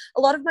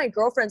my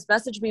girlfriends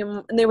messaged me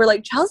and they were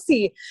like,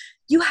 Chelsea,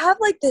 you have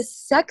like this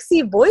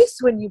sexy voice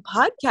when you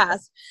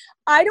podcast.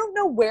 I don't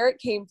know where it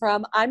came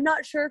from. I'm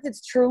not sure if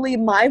it's truly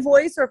my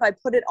voice or if I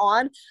put it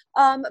on.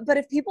 But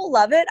if people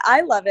love it, I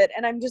love it.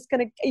 And I'm just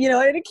going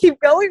to, keep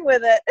going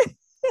with it.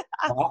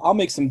 I'll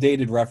make some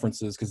dated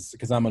references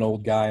because I'm an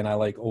old guy and I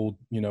like old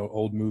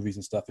movies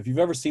and stuff. If you've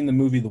ever seen the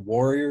movie The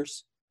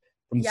Warriors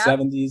from the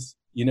 70s,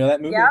 you know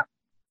that movie? Yep.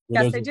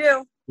 Yes, I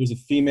do. There's a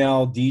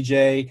female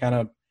DJ kind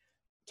of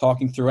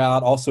talking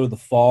throughout. Also, The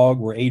Fog,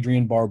 where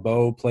Adrienne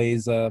Barbeau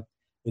is a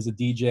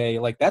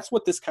DJ. Like, that's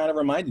what this kind of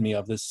reminded me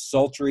of, this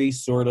sultry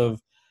sort of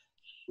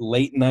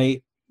late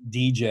night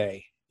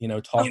DJ,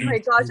 talking. Oh my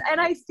gosh. And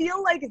I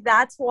feel like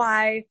that's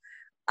why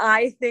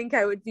I think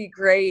I would be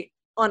great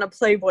on a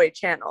Playboy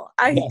channel.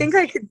 I think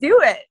I could do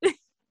it.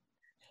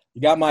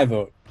 You got my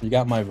vote.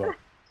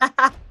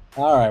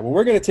 All right. Well,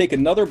 we're going to take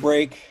another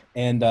break,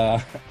 and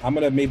I'm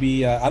going to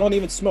maybe I don't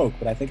even smoke,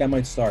 but I think I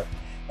might start.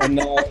 And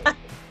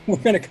we're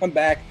going to come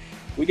back.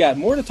 We got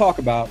more to talk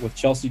about with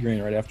Chelsea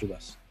Green right after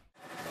this.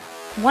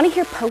 Want to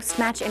hear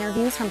post-match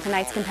interviews from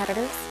tonight's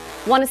competitors?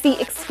 Want to see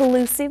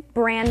exclusive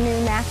brand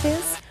new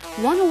matches?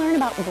 Want to learn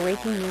about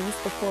breaking news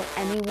before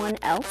anyone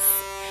else?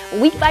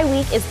 Week by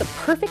Week is the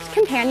perfect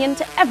companion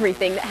to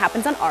everything that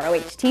happens on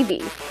ROH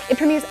TV. It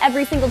premieres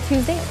every single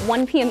Tuesday at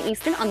 1 p.m.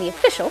 Eastern on the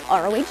official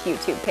ROH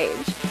YouTube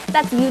page.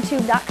 That's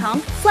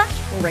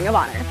youtube.com/Ring of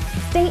Honor.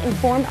 Stay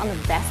informed on the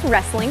best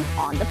wrestling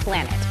on the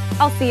planet.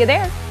 I'll see you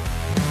there.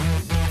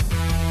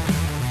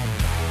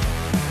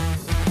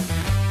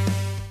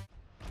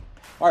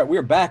 All right,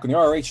 we're back on the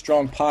ROH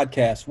Strong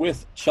podcast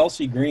with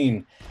Chelsea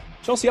Green.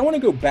 Chelsea, I want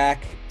to go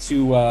back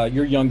to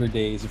your younger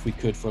days, if we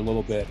could, for a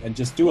little bit, and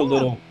just do a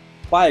little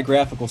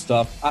biographical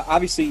stuff.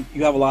 Obviously,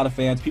 you have a lot of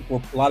fans.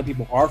 A lot of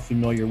people are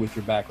familiar with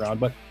your background,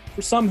 but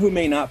for some who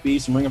may not be,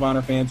 some Ring of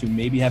Honor fans who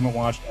maybe haven't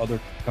watched other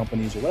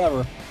companies or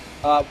whatever,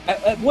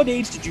 at what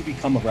age did you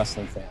become a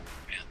wrestling fan?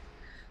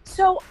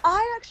 So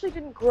I actually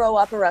didn't grow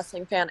up a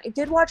wrestling fan. I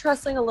did watch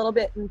wrestling a little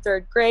bit in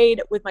third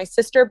grade with my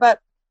sister, but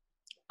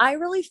I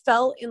really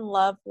fell in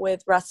love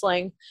with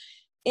wrestling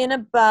in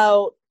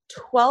about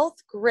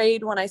 12th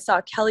grade when I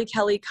saw Kelly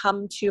Kelly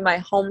come to my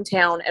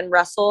hometown and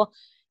wrestle.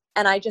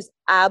 And I just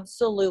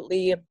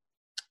absolutely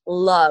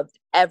loved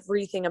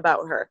everything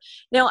about her.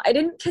 Now, I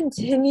didn't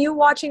continue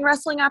watching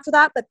wrestling after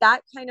that, but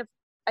that kind of,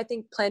 I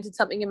think, planted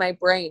something in my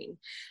brain.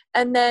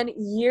 And then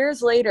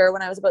years later,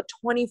 when I was about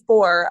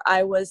 24,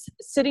 I was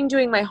sitting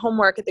doing my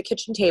homework at the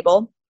kitchen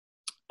table,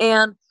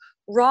 and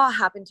Raw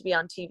happened to be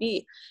on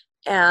TV.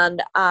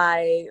 And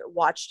I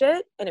watched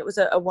it, and it was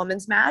a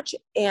women's match.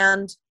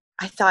 And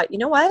I thought, you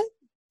know what?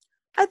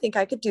 I think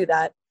I could do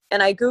that.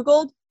 And I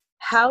Googled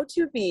how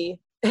to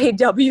be a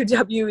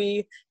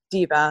WWE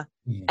diva.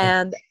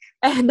 And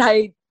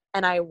I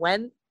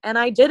went and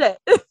I did it.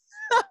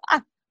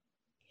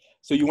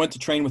 So you went to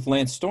train with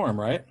Lance Storm,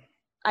 right?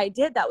 I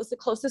did. That was the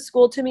closest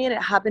school to me, and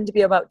it happened to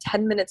be about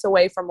 10 minutes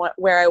away from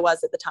where I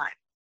was at the time.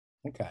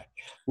 Okay.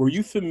 Were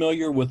you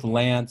familiar with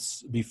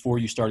Lance before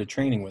you started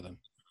training with him?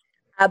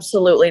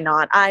 Absolutely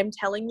not. I'm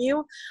telling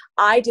you,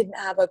 I didn't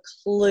have a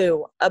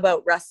clue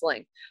about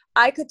wrestling.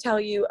 I could tell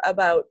you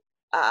about,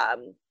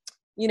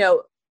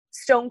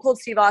 Stone Cold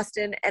Steve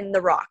Austin and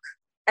The Rock.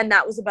 And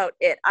that was about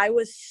it. I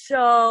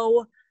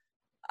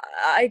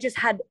just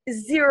had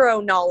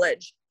zero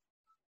knowledge.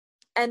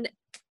 And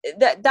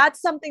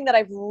that's something that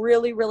I've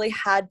really, really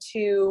had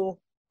to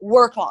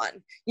work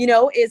on,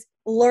 is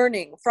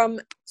learning from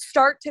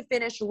start to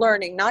finish,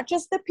 learning, not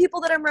just the people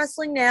that I'm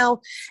wrestling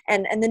now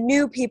and the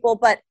new people,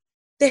 but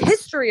the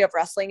history of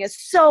wrestling is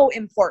so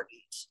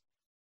important.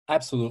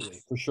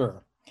 Absolutely, for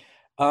sure.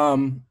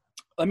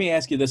 Let me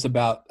ask you this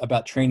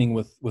about training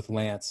with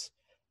Lance.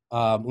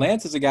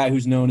 Lance is a guy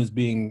who's known as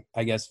being,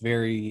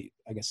 very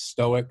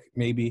stoic,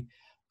 maybe.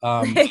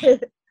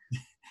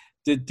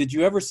 Did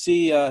you ever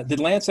see? Did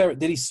Lance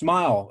did he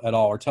smile at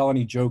all or tell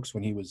any jokes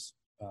when he was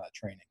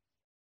training?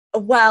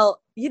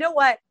 Well, you know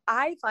what?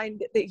 I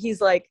find that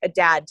he's like a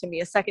dad to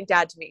me, a second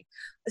dad to me.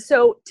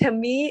 So to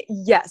me,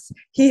 yes,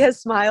 he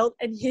has smiled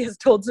and he has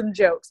told some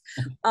jokes.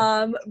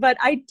 But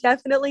I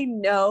definitely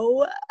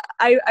know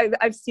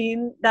I've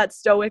seen that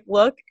stoic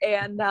look,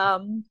 and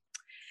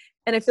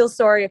I feel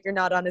sorry if you're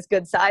not on his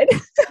good side.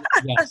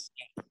 Yes.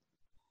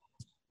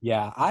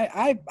 Yeah,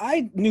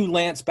 I knew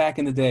Lance back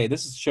in the day.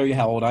 This is to show you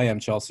how old I am,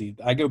 Chelsea.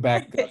 I go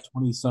back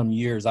 20 some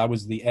years. I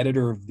was the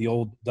editor of the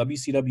old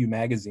WCW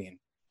magazine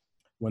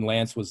when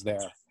Lance was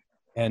there.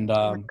 And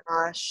Oh my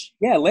gosh.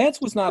 yeah,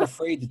 Lance was not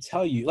afraid to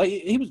tell you. Like,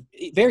 he was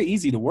very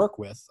easy to work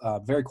with,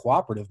 very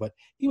cooperative, but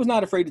he was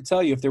not afraid to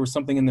tell you if there was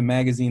something in the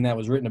magazine that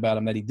was written about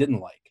him that he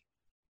didn't like.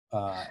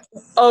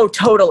 Oh,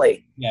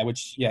 totally. Yeah,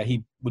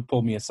 he would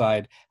pull me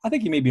aside. I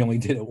think he maybe only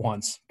did it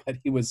once, but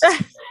he was.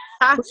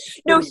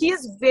 No, he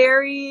is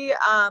very,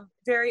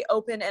 very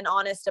open and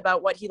honest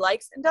about what he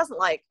likes and doesn't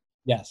like.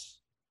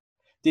 Yes.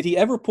 Did he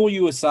ever pull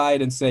you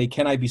aside and say,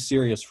 "Can I be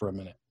serious for a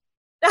minute"?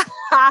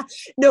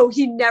 No,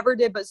 he never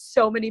did, but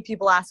so many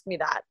people ask me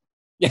that.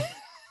 Yeah.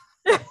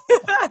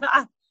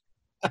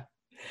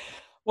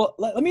 Well,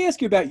 let me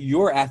ask you about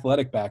your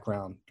athletic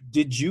background.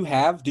 Did you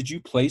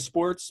play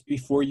sports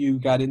before you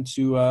got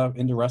into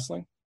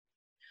wrestling?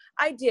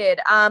 I did.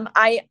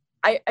 I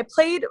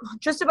played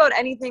just about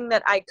anything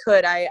that I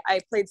could. I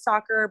played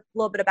soccer, a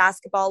little bit of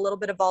basketball, a little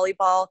bit of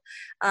volleyball.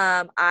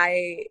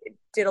 I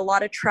did a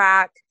lot of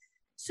track.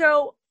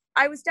 So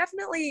I was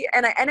definitely,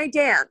 and I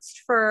danced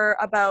for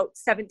about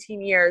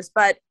 17 years,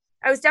 but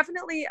I was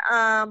definitely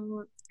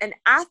an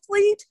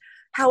athlete.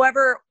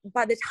 However,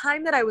 by the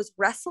time that I was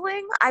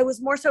wrestling, I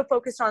was more so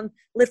focused on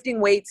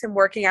lifting weights and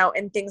working out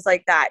and things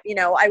like that. You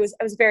know, I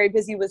was very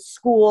busy with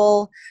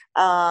school,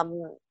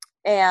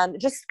 and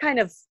just kind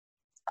of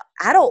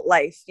adult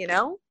life, you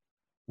know?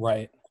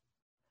 Right.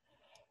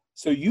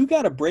 So you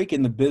got a break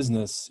in the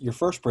business, your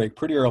first break,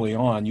 pretty early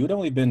on. You had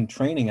only been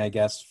training, I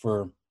guess,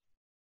 for,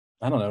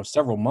 I don't know,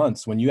 several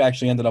months when you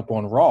actually ended up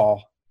on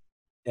Raw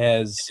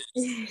as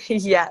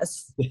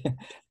Yes.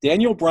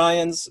 Daniel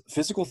Bryan's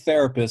physical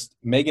therapist,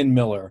 Megan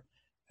Miller,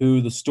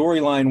 who the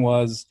storyline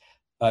was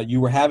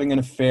you were having an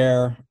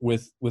affair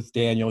with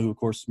Daniel, who, of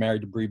course, is married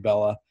to Brie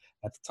Bella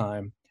at the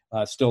time,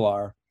 still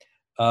are.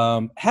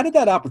 How did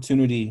that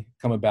opportunity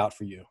come about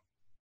for you?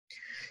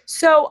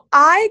 So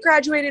I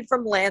graduated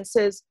from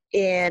Lance's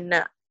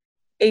in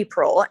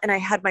April, and I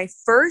had my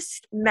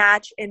first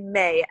match in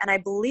May, and I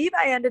believe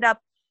I ended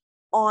up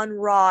on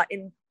Raw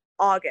in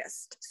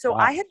August. So Wow.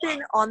 I had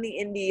been on the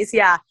Indies,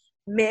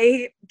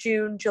 May,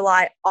 June,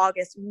 July,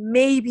 August,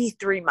 maybe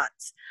 3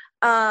 months.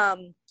 I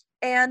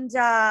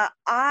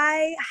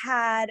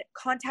had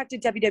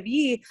contacted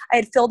WWE. I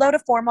had filled out a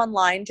form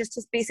online just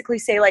to basically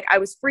say, like, I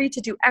was free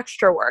to do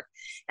extra work.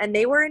 And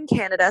they were in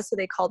Canada, so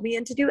they called me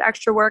in to do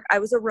extra work. I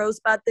was a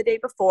Rosebud the day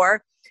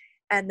before.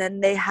 And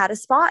then they had a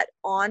spot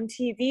on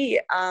TV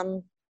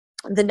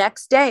the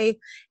next day,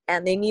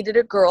 and they needed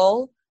a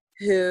girl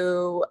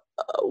who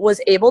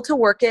was able to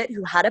work it,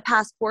 who had a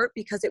passport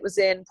because it was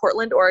in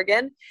Portland,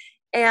 Oregon.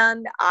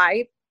 And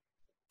I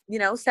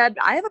said,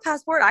 I have a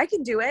passport, I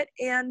can do it.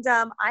 And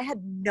I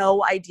had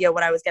no idea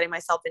what I was getting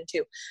myself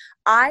into.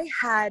 I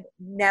had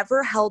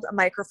never held a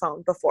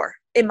microphone before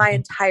in my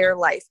entire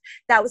life.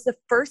 That was the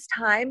first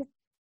time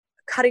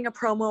cutting a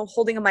promo,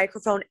 holding a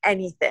microphone,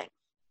 anything.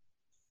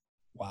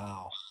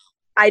 Wow.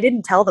 I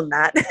didn't tell them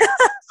that.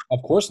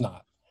 Of course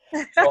not.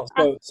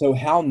 So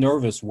how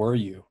nervous were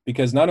you?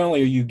 Because not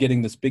only are you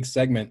getting this big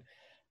segment,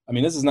 I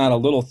mean, this is not a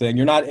little thing.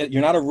 You're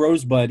not a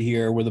Rosebud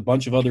here with a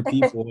bunch of other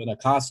people in a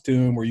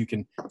costume where you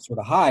can sort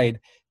of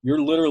hide.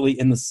 You're literally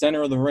in the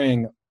center of the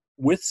ring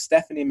with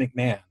Stephanie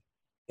McMahon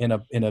in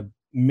a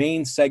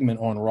main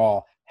segment on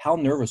Raw. How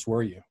nervous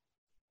were you?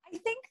 I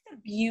think the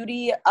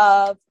beauty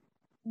of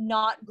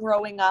not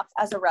growing up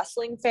as a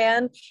wrestling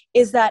fan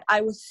is that I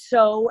was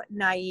so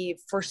naive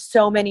for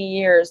so many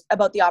years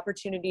about the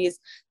opportunities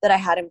that I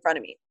had in front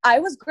of me. I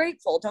was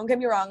grateful. Don't get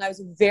me wrong. I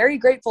was very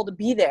grateful to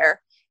be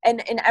there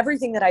and in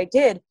everything that I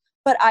did,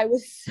 but I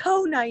was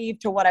so naive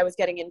to what I was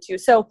getting into.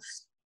 So,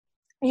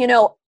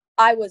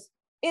 I was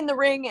in the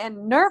ring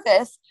and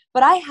nervous,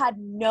 but I had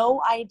no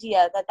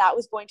idea that that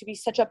was going to be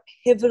such a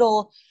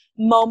pivotal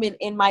moment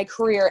in my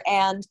career.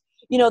 And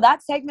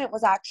that segment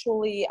was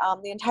actually,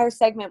 the entire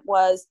segment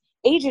was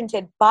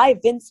agented by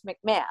Vince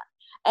McMahon.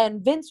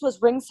 And Vince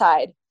was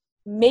ringside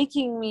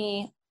making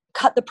me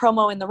cut the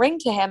promo in the ring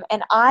to him.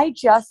 And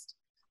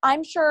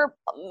I'm sure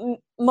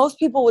most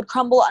people would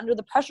crumble under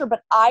the pressure,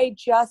 but I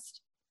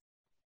just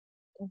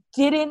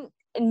didn't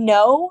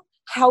know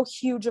how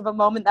huge of a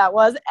moment that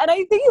was. And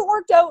I think it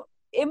worked out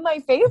in my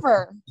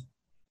favor.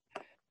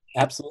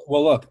 Absolutely.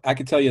 Well, look, I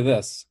can tell you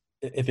this.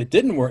 If it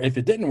didn't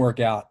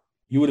work out,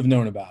 you would have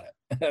known about it.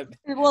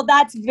 Well,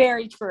 that's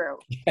very true.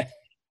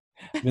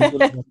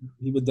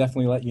 He would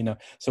definitely let you know.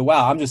 So,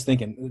 wow, I'm just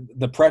thinking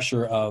the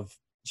pressure of,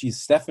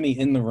 geez, Stephanie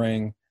in the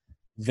ring,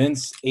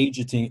 Vince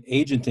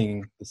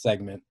agenting the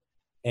segment,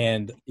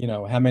 and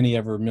how many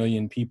ever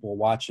million people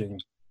watching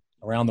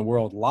around the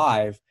world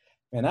live,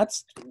 and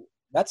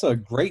that's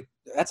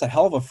a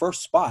hell of a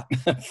first spot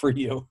for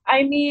you.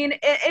 I mean,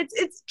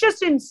 it's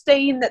just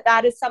insane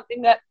that is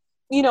something that,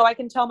 you know, I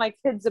can tell my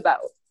kids about.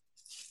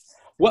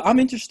 Well, I'm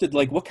interested,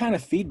 like, what kind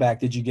of feedback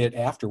did you get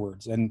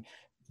afterwards? And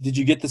did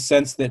you get the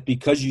sense that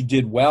because you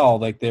did well,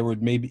 like there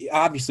would maybe,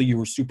 obviously you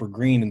were super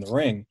green in the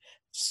ring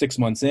 6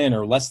 months in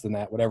or less than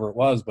that, whatever it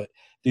was, but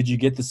did you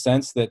get the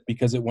sense that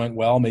because it went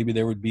well, maybe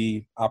there would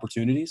be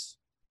opportunities?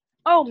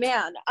 Oh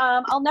man.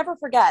 I'll never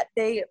forget.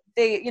 They,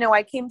 you know,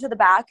 I came to the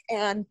back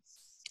and,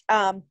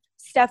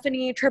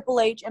 Stephanie, Triple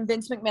H, and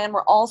Vince McMahon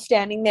were all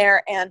standing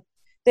there, and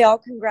they all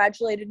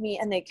congratulated me,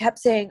 and they kept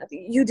saying,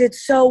 "You did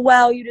so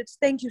well.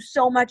 Thank you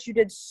so much. You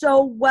did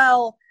so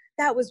well.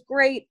 That was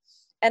great."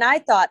 And I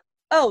thought,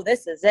 oh,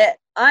 this is it.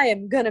 I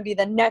am going to be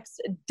the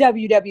next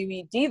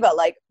WWE diva.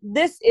 Like,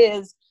 this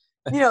is,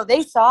 you know,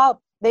 they saw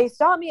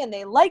me and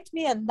they liked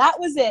me, and that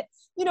was it.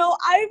 You know,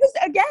 I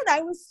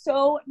was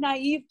so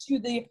naive to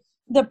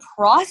the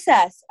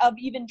process of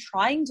even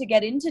trying to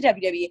get into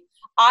WWE.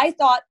 I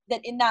thought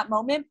that in that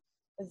moment,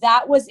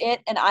 that was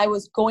it, and I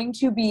was going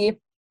to be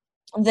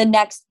the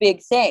next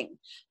big thing.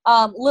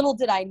 Little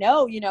did I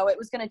know, you know, it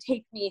was going to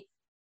take me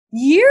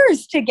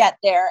years to get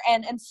there,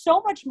 and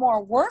so much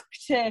more work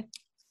to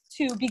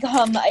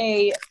become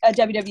a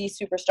WWE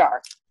superstar.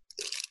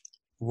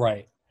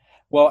 Right.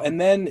 Well,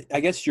 and then I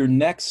guess your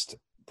next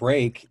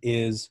break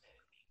is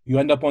you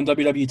end up on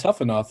WWE Tough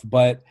Enough,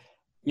 but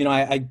you know,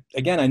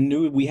 I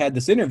knew we had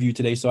this interview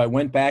today, so I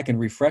went back and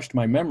refreshed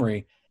my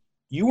memory.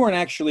 You weren't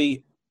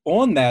actually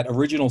on that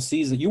original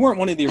season. You weren't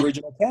one of the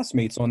original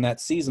castmates on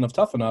that season of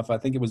Tough Enough. I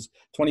think it was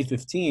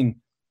 2015.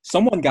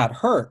 Someone got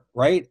hurt,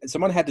 right?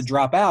 Someone had to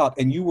drop out,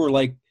 and you were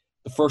like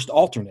the first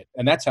alternate,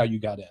 and that's how you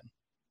got in.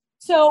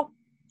 So,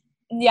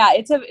 yeah,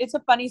 it's a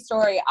funny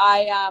story.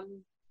 I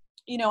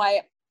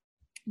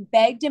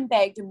begged and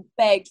begged and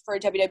begged for a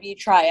WWE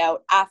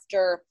tryout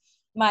after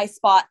my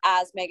spot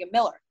as Megan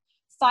Miller.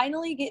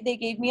 Finally, they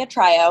gave me a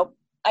tryout.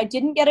 I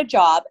didn't get a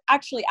job.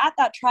 Actually, at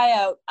that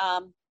tryout,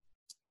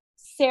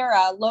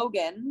 Sarah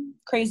Logan,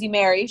 Crazy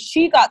Mary,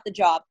 she got the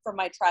job for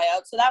my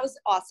tryout. So that was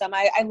awesome.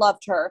 I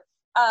loved her.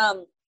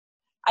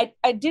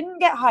 I didn't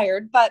get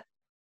hired, but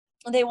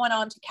they went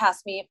on to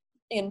cast me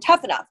in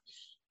Tough Enough.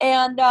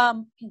 And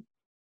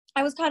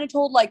I was kind of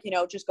told, like, you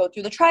know, just go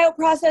through the tryout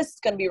process.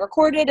 It's going to be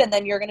recorded, and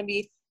then you're going to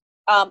be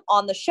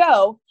on the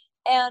show.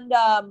 And,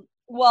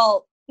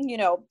 well, you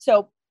know,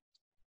 so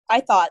I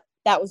thought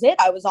that was it.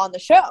 I was on the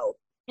show,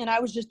 and I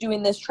was just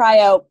doing this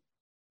tryout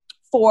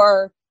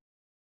for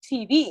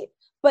TV.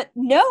 But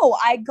no,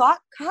 I got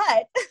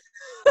cut.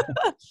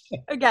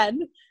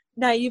 Again,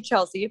 naive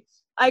Chelsea.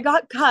 I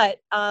got cut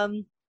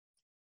and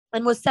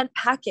was sent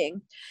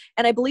packing.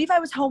 And I believe I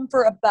was home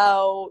for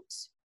about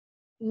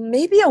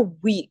maybe a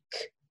week.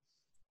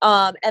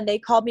 And they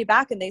called me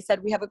back and they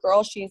said, we have a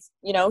girl. She's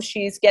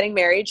getting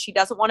married. She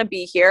doesn't want to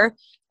be here.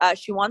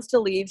 She wants to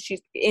leave.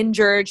 She's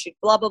injured. She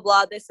blah, blah,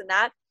 blah, this and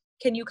that.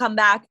 Can you come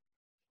back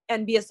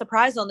and be a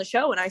surprise on the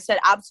show? And I said,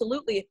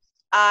 absolutely.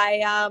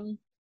 I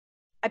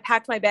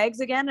packed my bags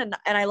again and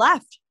I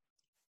left.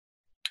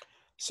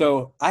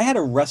 So I had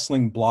a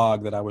wrestling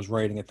blog that I was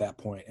writing at that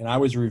point, and I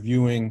was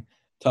reviewing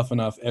Tough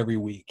Enough every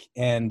week.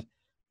 And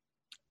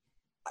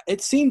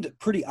it seemed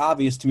pretty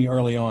obvious to me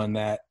early on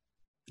that,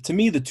 to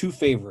me, the two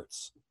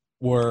favorites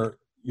were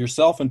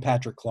yourself and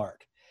Patrick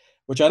Clark,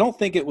 which I don't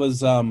think it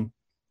was,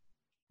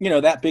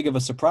 that big of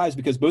a surprise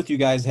because both you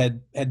guys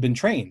had been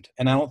trained.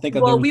 And I don't think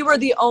we were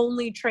the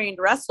only trained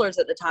wrestlers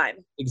at the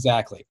time.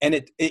 Exactly. And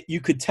it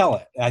you could tell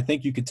it. I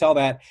think you could tell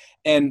that.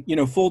 And,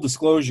 full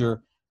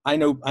disclosure, I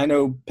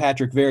know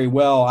Patrick very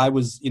well. I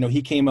was,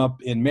 he came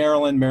up in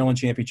Maryland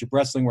Championship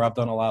Wrestling, where I've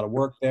done a lot of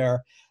work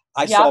there.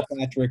 I saw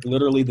Patrick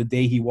literally the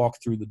day he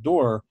walked through the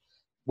door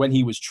when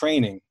he was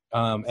training.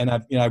 And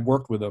I've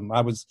worked with him.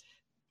 I was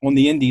on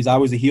the Indies. I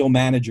was a heel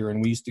manager,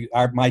 and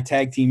my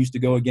tag team used to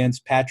go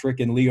against Patrick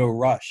and Leo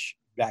Rush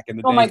back in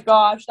the day. Oh my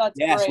gosh, that's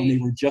great. Yes, when they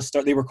were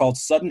they were called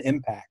Sudden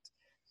Impact.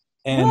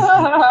 And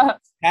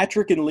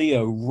Patrick and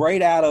Leo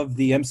right out of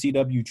the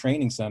MCW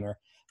training center,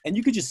 and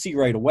you could just see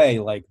right away,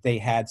 like, they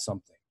had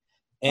something.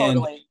 And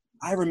totally.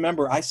 I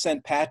remember I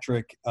sent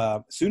Patrick,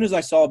 as soon as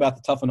I saw about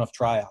the Tough Enough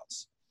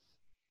tryouts,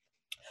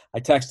 I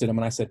texted him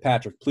and I said,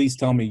 Patrick, please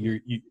tell me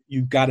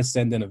you got to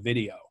send in a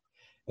video.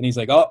 And he's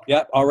like, oh,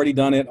 yeah, already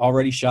done it,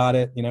 already shot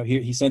it.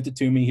 Here, he sent it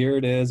to me. Here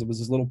it is. It was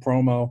his little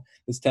promo,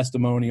 his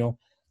testimonial.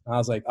 And I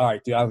was like, all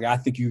right, dude, I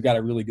think you got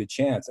a really good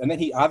chance. And then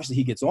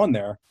he gets on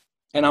there,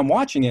 and I'm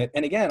watching it.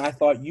 And again, I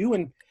thought you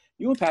and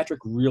Patrick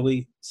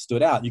really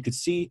stood out. You could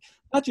see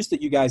not just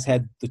that you guys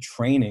had the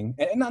training,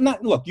 and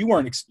look, you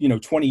weren't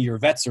 20-year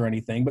vets or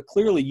anything, but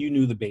clearly you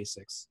knew the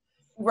basics.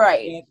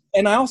 Right.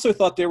 And I also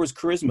thought there was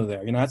charisma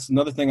there. That's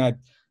another thing I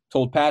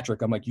told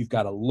Patrick. I'm like, you've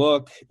got a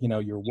look,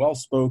 you're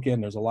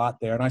well-spoken. There's a lot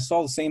there. And I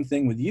saw the same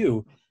thing with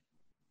you,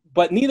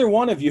 but neither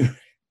one of you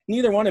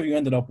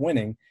ended up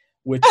winning,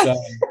 which,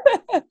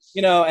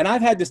 and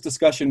I've had this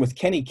discussion with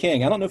Kenny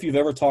King. I don't know if you've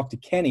ever talked to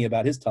Kenny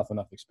about his Tough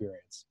Enough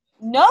experience.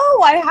 No,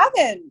 I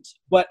haven't.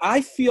 But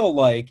I feel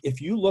like if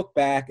you look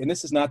back, and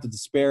this is not to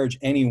disparage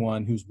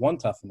anyone who's won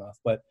Tough Enough,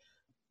 but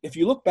if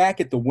you look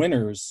back at the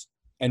winners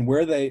and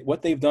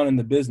what they've done in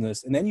the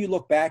business, and then you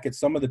look back at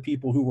some of the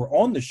people who were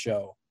on the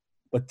show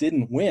but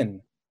didn't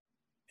win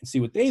and see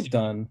what they've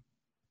done,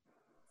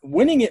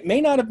 winning it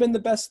may not have been the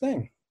best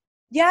thing.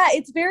 Yeah,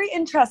 it's very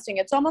interesting.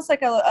 It's almost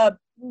like a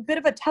bit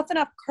of a Tough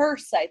Enough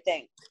curse, I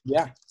think.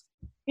 Yeah.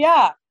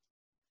 Yeah.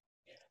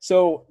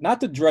 So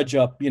not to dredge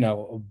up,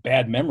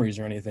 bad memories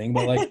or anything,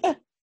 but like,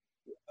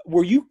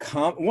 were you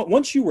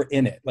once you were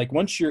in it, like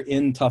once you're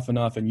in Tough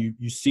Enough and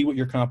you see what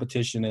your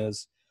competition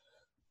is,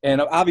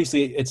 and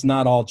obviously it's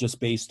not all just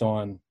based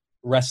on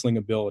wrestling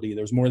ability.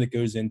 There's more that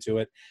goes into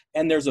it,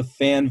 and there's a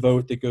fan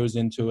vote that goes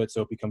into it,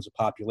 so it becomes a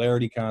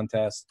popularity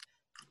contest.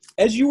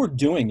 As you were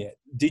doing it,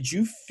 did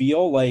you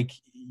feel like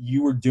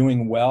you were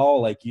doing well?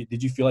 Like,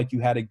 did you feel like you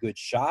had a good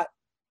shot?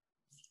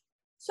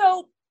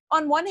 So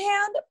on one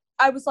hand,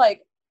 I was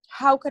like,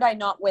 how could I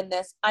not win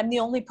this? I'm the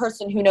only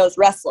person who knows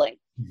wrestling.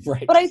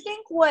 Right. But I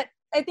think what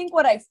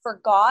I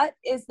forgot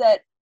is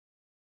that,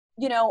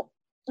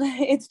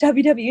 it's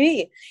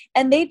WWE,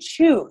 and they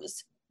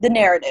choose the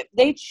narrative.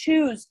 They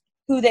choose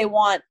who they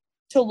want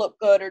to look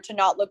good or to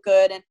not look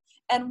good.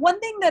 And one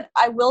thing that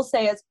I will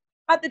say is,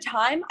 at the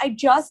time, I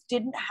just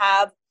didn't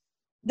have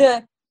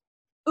the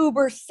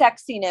uber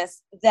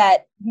sexiness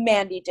that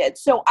Mandy did.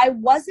 So I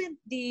wasn't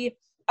the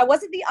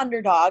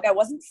underdog. I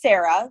wasn't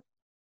Sarah,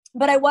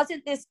 but I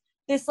wasn't this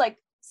like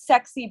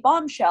sexy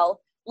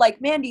bombshell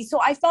like Mandy. So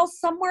I fell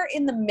somewhere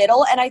in the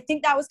middle, and I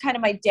think that was kind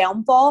of my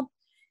downfall.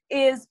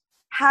 Is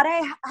had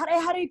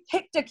I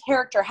picked a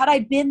character, had I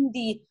been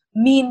the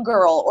mean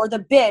girl or the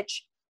bitch,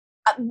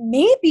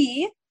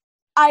 maybe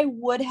I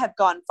would have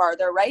gone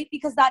farther, right?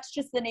 Because that's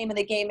just the name of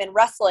the game in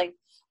wrestling.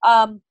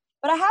 But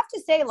I have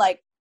to say,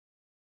 like,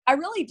 I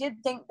really did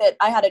think that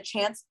I had a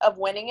chance of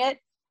winning it.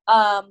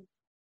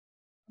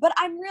 But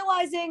I'm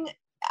realizing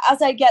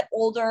as I get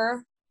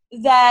older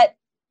that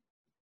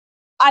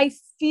I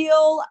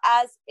feel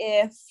as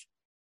if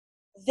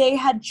they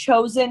had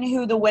chosen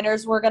who the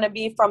winners were going to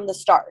be from the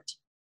start.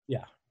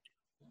 Yeah.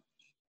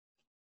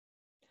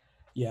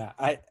 Yeah.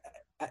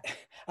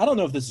 I don't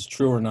know if this is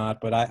true or not,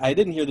 but I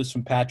didn't hear this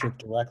from Patrick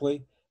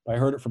directly, but I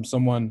heard it from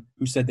someone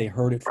who said they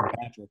heard it from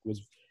Patrick,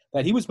 was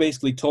that he was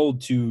basically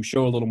told to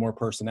show a little more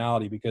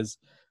personality because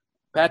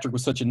Patrick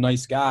was such a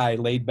nice guy,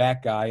 laid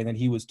back guy. And then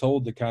he was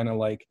told to kind of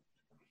like,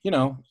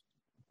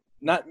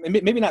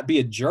 maybe not be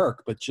a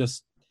jerk, but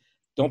just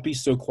don't be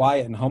so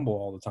quiet and humble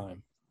all the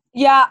time.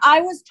 Yeah.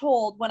 I was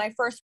told when I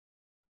first,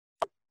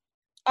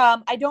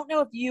 I don't know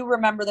if you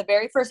remember the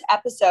very first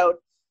episode,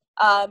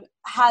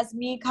 has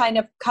me kind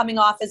of coming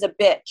off as a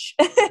bitch.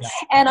 Yeah.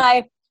 And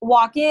I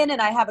walk in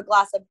and I have a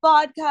glass of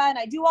vodka and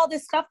I do all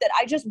this stuff that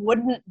I just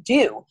wouldn't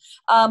do.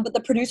 But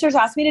the producers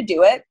asked me to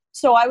do it,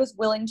 so I was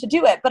willing to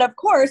do it. But of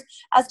course,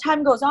 as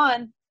time goes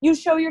on, you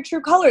show your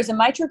true colors. And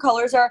my true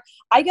colors are,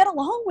 I get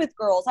along with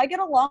girls. I get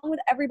along with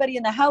everybody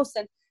in the house.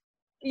 And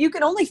you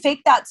can only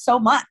fake that so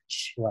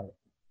much. Right.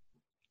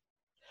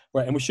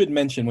 Right. And we should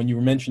mention, when you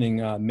were mentioning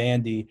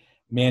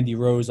Mandy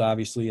Rose,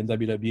 obviously, in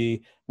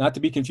WWE, not to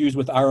be confused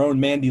with our own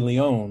Mandy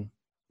Leon,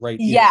 right?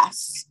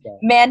 Yes. Yeah.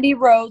 Mandy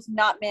Rose,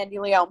 not Mandy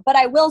Leon. But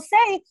I will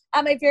say,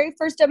 at my very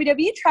first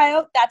WWE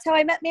tryout, that's how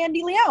I met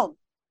Mandy Leon.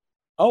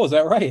 Oh, is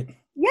that right?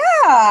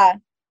 Yeah.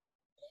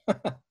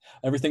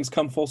 Everything's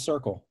come full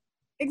circle.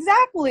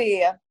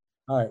 Exactly.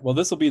 All right. Well,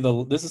 this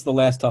is the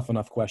last Tough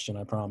Enough question,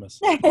 I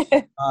promise.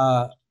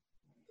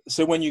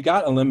 So when you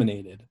got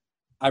eliminated,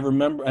 I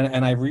remember,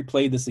 and I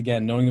replayed this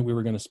again, knowing that we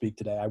were going to speak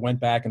today. I went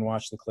back and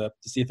watched the clip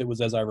to see if it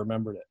was as I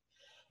remembered it.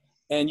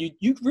 And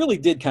you really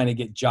did kind of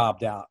get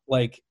jobbed out.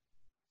 Like,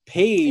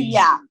 Paige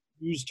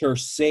used her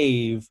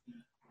save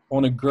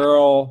on a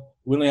girl.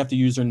 We don't have to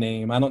use her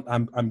name.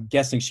 I'm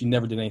guessing she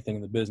never did anything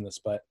in the business,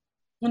 but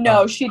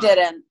no, she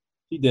didn't.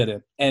 She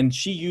didn't. And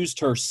she used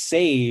her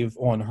save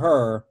on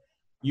her.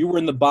 You were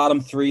in the bottom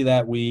 3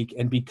 that week,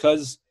 and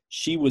because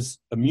she was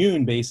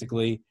immune,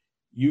 basically,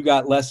 you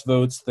got less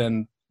votes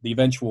than the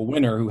eventual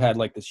winner, who had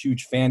like this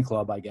huge fan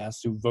club, I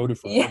guess, who voted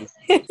for her.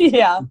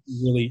 Yeah.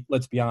 Really,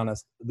 let's be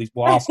honest, at least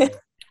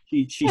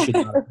she should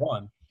not have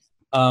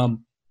won.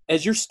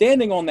 As you're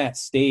standing on that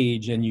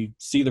stage and you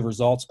see the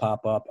results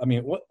pop up, I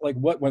mean,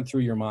 what went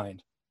through your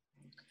mind?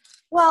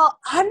 Well,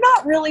 I'm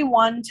not really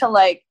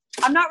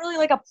I'm not really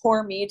like a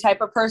poor me type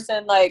of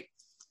person. Like,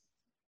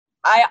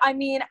 I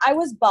mean, I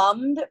was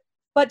bummed,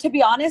 but to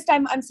be honest,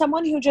 I'm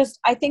someone who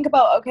I think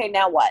about, okay,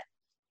 now what?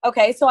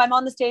 Okay, so I'm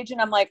on the stage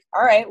and I'm like,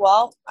 all right,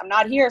 well, I'm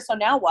not here, so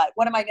now what?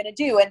 What am I going to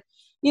do? And,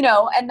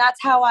 and that's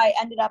how I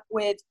ended up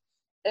with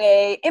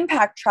a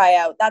Impact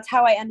tryout. That's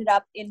how I ended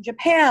up in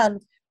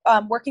Japan,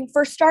 working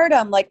for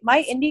Stardom. Like,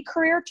 my indie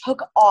career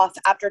took off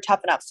after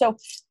Tough Enough. So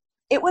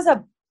it was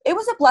a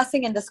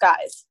blessing in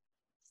disguise.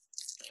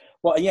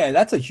 Well, yeah,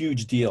 that's a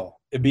huge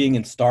deal, being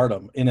in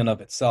Stardom in and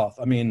of itself.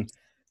 I mean,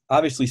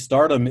 obviously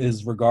Stardom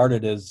is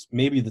regarded as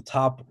maybe the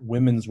top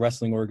women's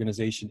wrestling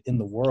organization in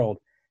the world.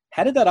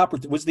 How did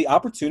that was the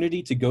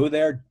opportunity to go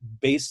there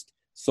based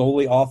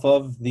solely off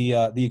of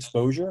the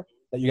exposure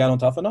that you got on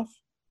Tough Enough?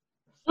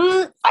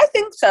 I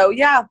think so.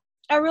 Yeah,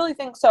 I really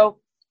think so.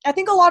 I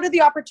think a lot of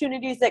the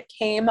opportunities that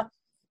came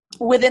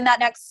within that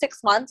next 6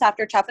 months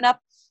after Tough Enough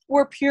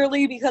were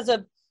purely because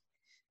of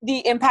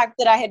the impact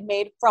that I had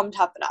made from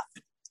Tough Enough.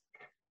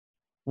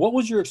 What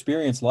was your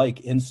experience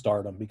like in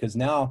Stardom? Because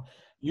now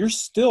you're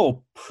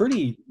still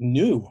pretty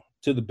new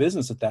to the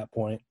business at that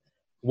point.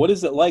 What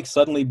is it like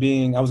suddenly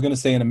being, I was going to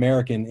say an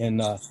American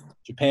in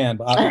Japan,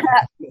 but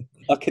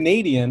a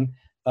Canadian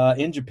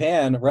in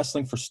Japan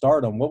wrestling for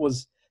Stardom? What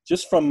was,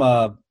 just from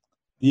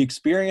the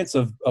experience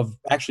of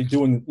actually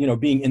doing,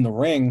 being in the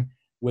ring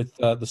with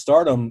the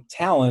Stardom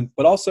talent,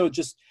 but also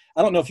just,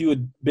 I don't know if you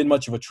had been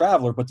much of a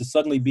traveler, but to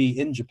suddenly be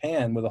in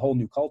Japan with a whole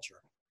new culture.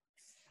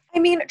 I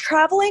mean,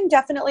 traveling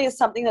definitely is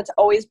something that's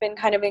always been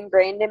kind of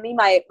ingrained in me.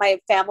 My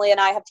family and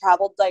I have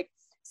traveled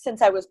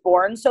since I was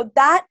born. So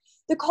that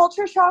the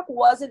culture shock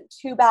wasn't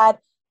too bad.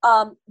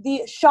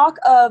 The shock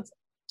of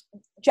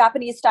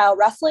Japanese style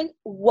wrestling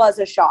was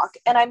a shock.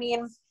 And I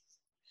mean,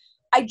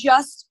 I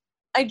just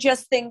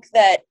think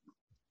that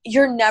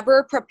you're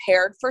never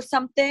prepared for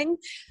something.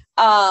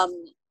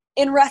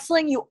 In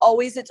wrestling,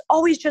 it's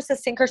always just a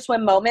sink or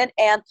swim moment.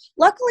 And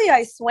luckily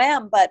I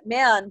swam, but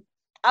man,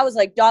 I was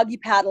like doggy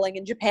paddling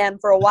in Japan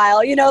for a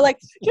while,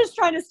 just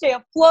trying to stay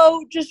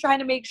afloat, just trying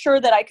to make sure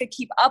that I could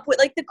keep up with,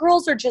 the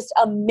girls are just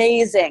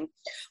amazing.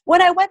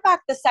 When I went back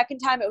the second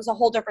time, it was a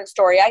whole different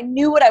story. I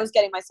knew what I was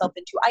getting myself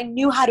into. I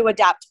knew how to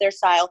adapt to their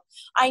style.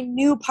 I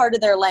knew part of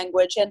their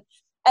language.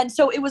 And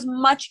so it was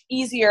much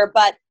easier.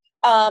 But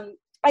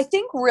I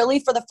think really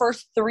for the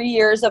first 3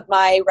 years of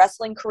my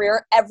wrestling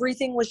career,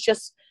 everything was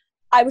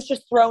I was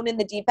just thrown in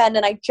the deep end,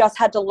 and I just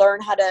had to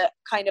learn how to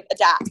kind of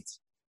adapt.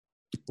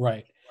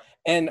 Right.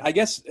 And I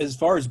guess as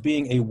far as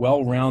being a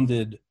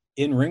well-rounded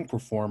in-ring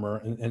performer,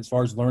 and as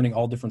far as learning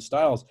all different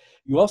styles,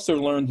 you also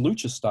learned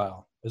lucha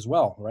style as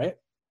well, right?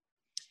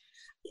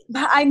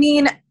 I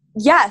mean,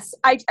 yes,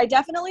 I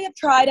definitely have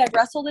tried. I've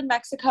wrestled in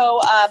Mexico,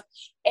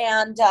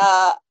 and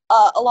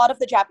a lot of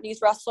the Japanese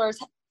wrestlers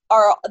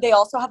they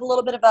also have a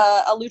little bit of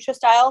a lucha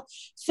style.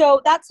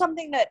 So that's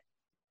something that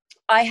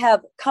I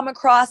have come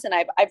across, and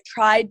I've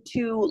tried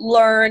to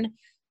learn.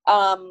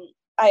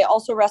 I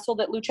also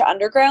wrestled at Lucha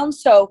Underground,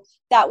 so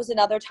that was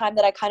another time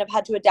that I kind of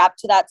had to adapt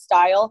to that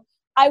style.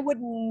 I would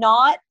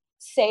not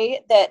say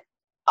that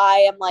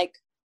I am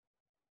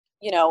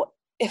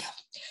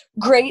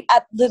great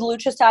at the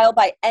lucha style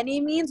by any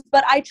means,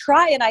 but I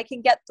try and I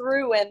can get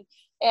through and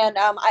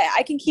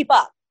I can keep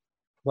up.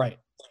 Right.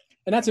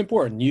 And that's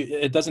important.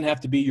 It doesn't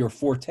have to be your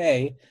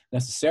forte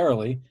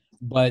necessarily,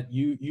 but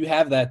you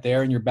have that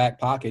there in your back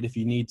pocket if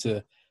you need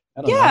to.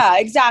 I don't know,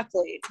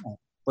 exactly.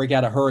 Break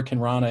out a Hurricane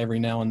Rana every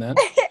now and then.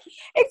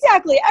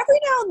 Exactly. Every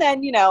now and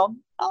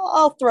then,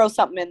 I'll throw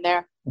something in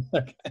there.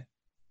 Okay.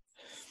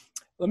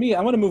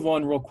 I want to move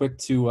on real quick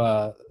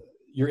to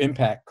your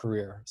Impact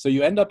career. So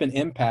you end up in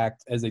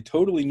Impact as a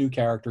totally new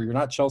character. You're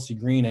not Chelsea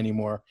Green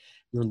anymore.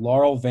 You're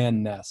Laurel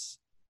Van Ness.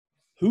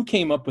 Who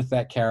came up with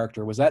that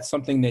character? Was that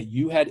something that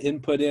you had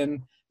input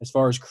in as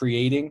far as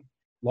creating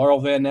Laurel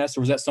Van Ness,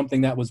 or was that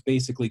something that was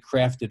basically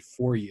crafted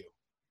for you?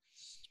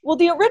 Well,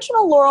 the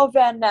original Laurel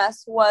Van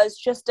Ness was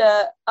just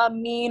a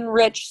mean,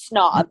 rich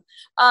snob.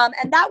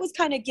 And that was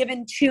kind of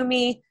given to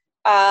me.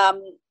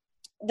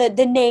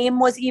 The name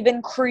was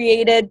even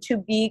created to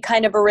be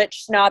kind of a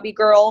rich, snobby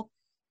girl.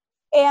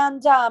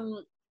 And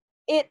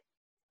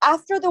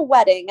after the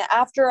wedding,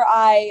 after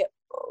I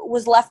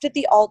was left at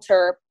the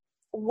altar,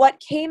 what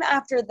came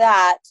after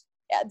that,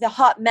 the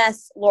hot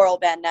mess Laurel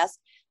Van Ness,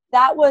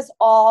 that was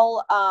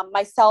all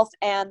myself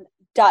and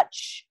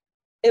Dutch.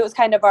 It was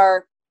kind of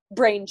our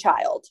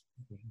brainchild.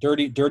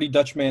 Dirty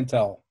Dutch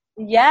Mantel.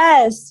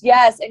 Yes.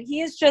 And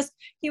he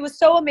was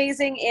so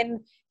amazing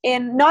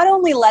in not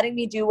only letting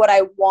me do what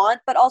I want,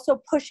 but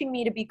also pushing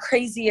me to be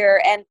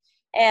crazier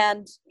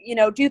and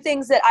do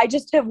things that I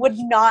just would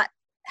not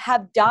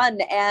have done.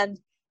 And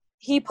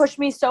he pushed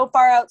me so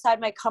far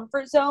outside my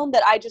comfort zone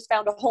that I just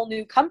found a whole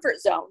new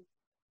comfort zone.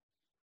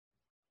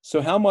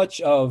 So how much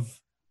of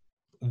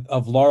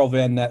Laurel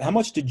Van Ness, how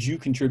much did you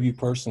contribute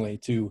personally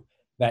to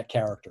that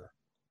character?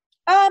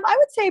 I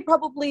would say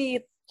probably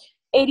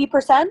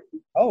 80%.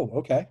 Oh,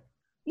 okay.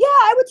 Yeah,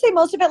 I would say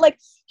most of it.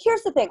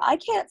 Here's the thing. I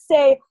can't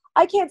say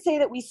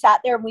that we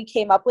sat there and we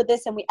came up with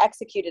this and we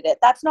executed it.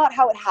 That's not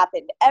how it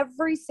happened.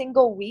 Every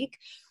single week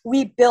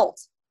we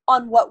built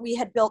on what we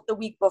had built the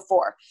week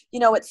before.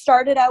 It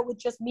started out with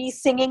just me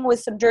singing with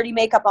some dirty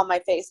makeup on my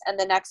face. And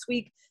the next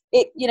week,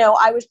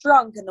 I was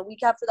drunk. And the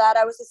week after that,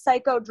 I was a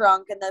psycho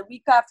drunk. And the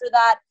week after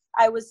that,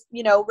 I was,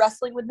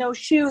 wrestling with no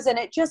shoes. And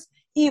it just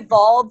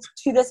evolved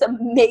to this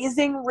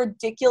amazing,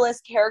 ridiculous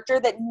character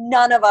that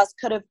none of us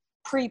could have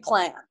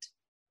pre-planned.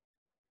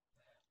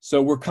 So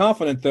we're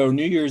confident, though,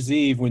 New Year's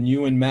Eve, when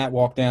you and Matt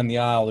walk down the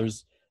aisle,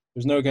 there's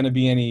no going to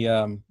be any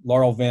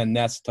Laurel Van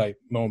Ness type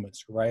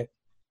moments, right?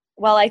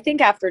 Well, I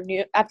think after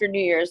New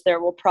Year's, there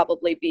will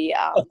probably be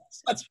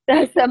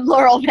some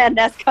Laurel Van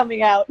Ness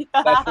coming out.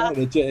 That's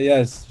right.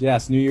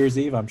 Yes. New Year's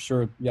Eve, I'm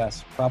sure.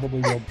 Yes, probably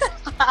will.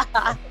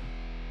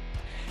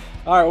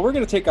 All right, well, we're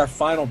going to take our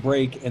final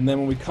break, and then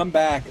when we come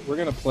back, we're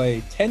going to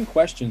play 10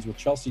 questions with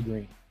Chelsea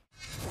Green.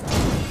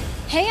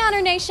 Hey,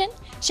 Honor Nation!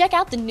 Check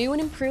out the new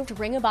and improved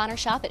Ring of Honor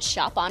shop at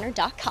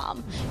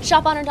shophonor.com.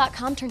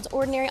 Shophonor.com turns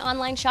ordinary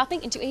online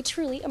shopping into a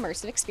truly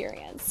immersive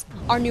experience.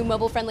 Our new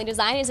mobile-friendly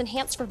design is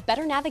enhanced for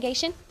better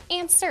navigation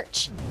and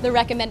search. The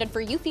Recommended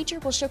For You feature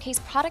will showcase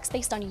products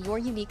based on your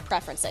unique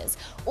preferences,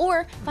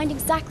 or find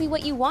exactly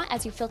what you want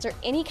as you filter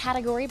any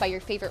category by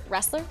your favorite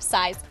wrestler,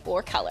 size,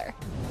 or color.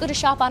 Go to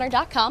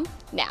shophonor.com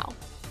now.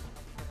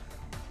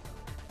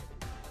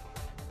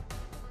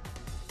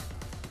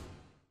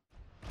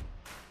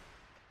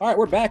 All right,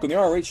 we're back on the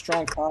ROH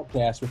Strong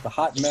podcast with the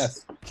hot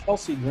mess,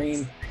 Chelsea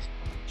Green.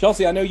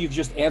 Chelsea, I know you've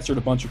just answered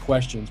a bunch of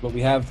questions, but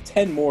we have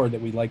 10 more that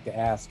we'd like to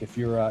ask if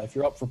you're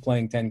up for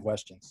playing 10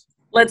 questions.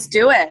 Let's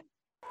do it.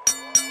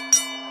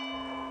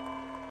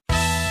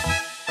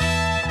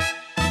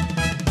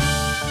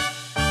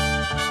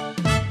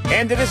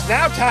 And it is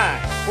now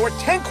time for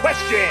 10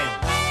 questions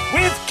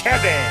with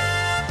Kevin.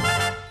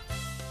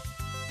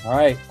 All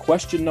right,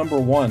 question number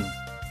 1.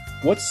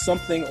 What's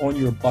something on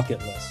your bucket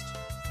list?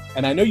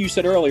 And I know you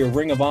said earlier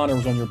Ring of Honor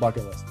was on your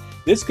bucket list.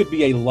 This could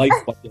be a life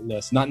bucket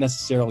list, not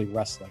necessarily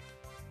wrestling.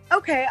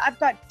 Okay, I've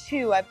got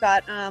 2. I've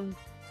got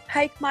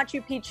hike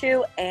Machu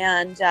Picchu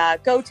and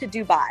go to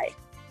Dubai.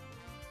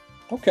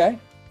 Okay.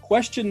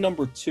 Question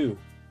number 2.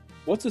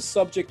 What's a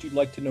subject you'd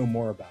like to know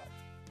more about?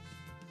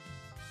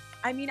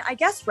 I mean, I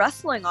guess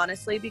wrestling,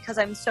 honestly, because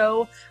I'm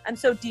so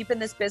deep in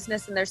this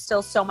business and there's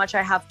still so much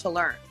I have to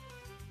learn.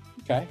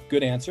 Okay,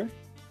 good answer.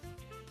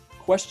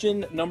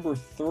 Question number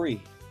 3.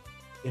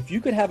 If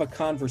you could have a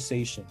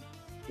conversation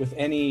with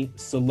any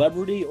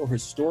celebrity or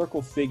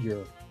historical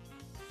figure,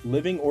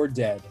 living or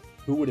dead,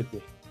 who would it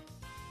be?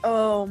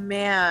 Oh,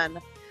 man.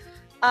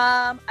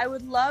 I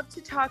would love to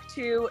talk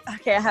to,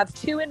 okay, I have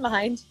 2 in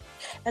mind,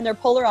 and they're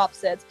polar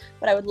opposites,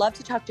 but I would love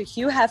to talk to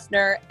Hugh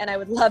Hefner, and I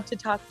would love to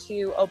talk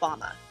to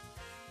Obama.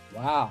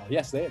 Wow.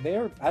 Yes, they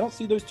are. I don't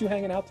see those 2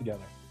 hanging out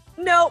together.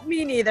 No,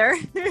 me neither.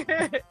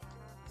 It's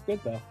good,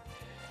 though.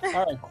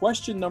 All right,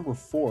 question number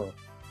 4.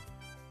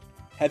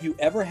 Have you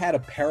ever had a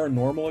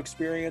paranormal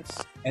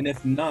experience? And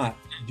if not,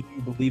 do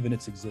you believe in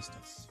its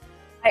existence?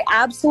 I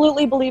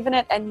absolutely believe in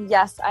it, and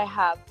yes, I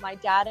have. My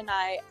dad and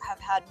I have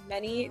had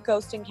many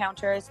ghost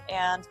encounters,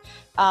 and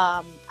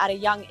at a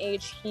young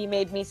age, he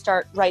made me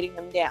start writing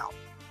them down.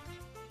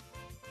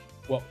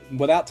 Well,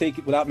 without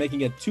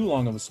making it too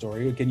long of a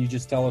story, can you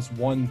just tell us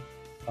one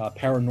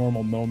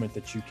paranormal moment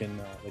that you can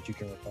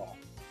recall?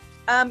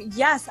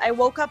 Yes, I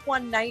woke up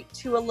one night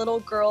to a little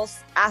girl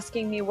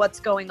asking me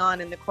what's going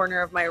on in the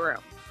corner of my room.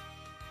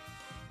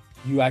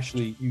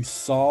 You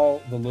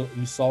saw a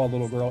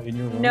little girl in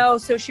your room? No,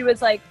 so she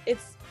was like,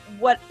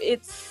 what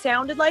it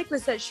sounded like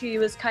was that she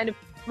was kind of,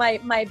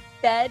 my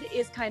bed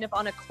is kind of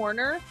on a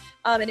corner,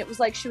 and it was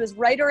like she was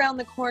right around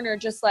the corner,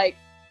 just like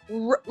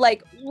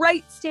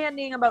right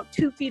standing about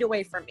 2 feet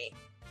away from me.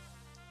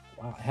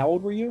 Wow, how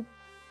old were you?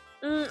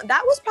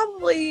 That was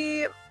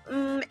probably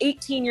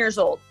 18 years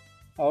old.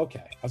 Oh, okay.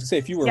 I was gonna say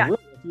if you were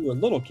a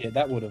little kid,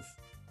 that would have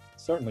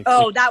certainly.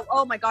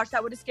 Oh my gosh,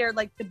 that would have scared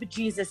like the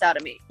bejesus out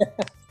of me.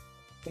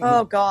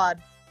 Oh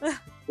God.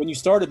 When you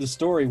started the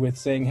story with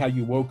saying how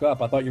you woke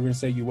up, I thought you were going to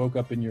say you woke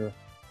up in your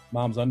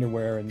mom's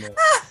underwear and.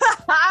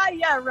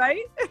 Yeah,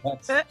 right.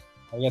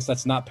 I guess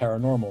that's not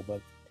paranormal,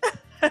 but.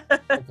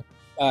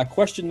 Okay.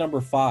 Question number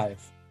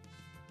 5.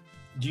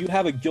 Do you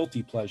have a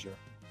guilty pleasure?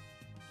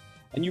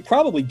 And you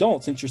probably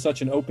don't, since you're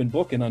such an open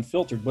book and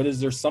unfiltered. But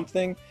is there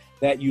something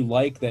that you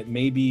like that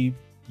maybe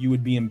you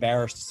would be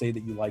embarrassed to say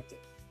that you liked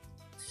it?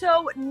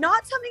 So,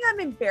 not something I'm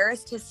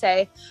embarrassed to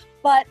say.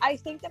 But I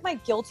think that my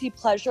guilty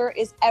pleasure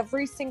is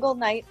every single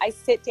night I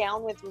sit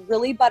down with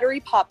really buttery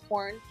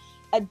popcorn,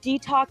 a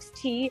detox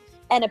tea,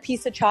 and a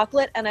piece of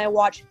chocolate, and I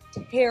watch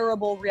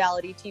terrible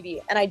reality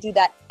TV. And I do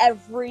that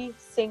every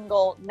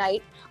single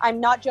night. I'm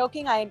not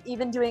joking. I am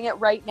even doing it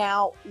right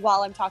now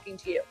while I'm talking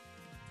to you.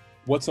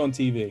 What's on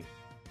TV?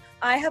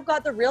 I have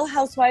got the Real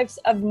Housewives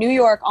of New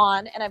York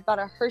on, and I've got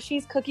a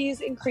Hershey's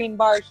Cookies and Cream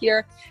bar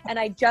here, and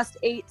I just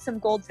ate some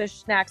goldfish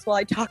snacks while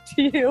I talk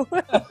to you.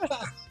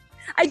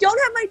 I don't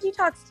have my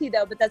detox tea,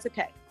 though, but that's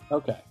okay.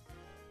 Okay.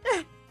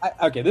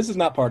 Okay, this is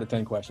not part of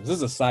 10 questions. This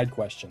is a side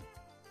question.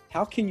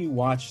 How can you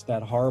watch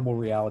that horrible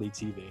reality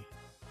TV?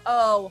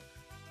 Oh,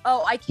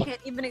 I can't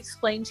even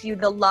explain to you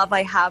the love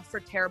I have for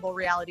terrible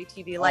reality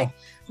TV. Like,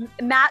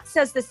 Matt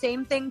says the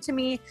same thing to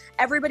me.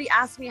 Everybody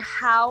asks me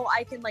how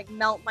I can, like,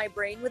 melt my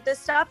brain with this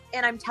stuff,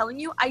 and I'm telling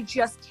you, I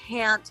just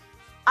can't.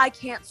 I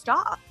can't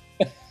stop.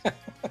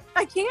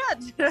 I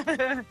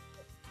can't.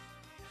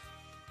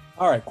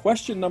 All right,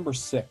 question number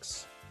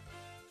 6.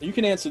 You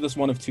can answer this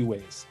one of 2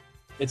 ways.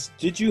 It's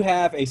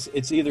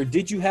either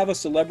did you have a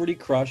celebrity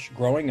crush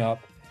growing up,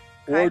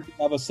 or do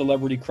you have a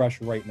celebrity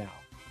crush right now?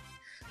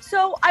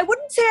 So I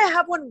wouldn't say I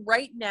have one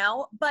right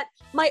now, but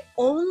my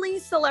only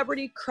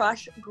celebrity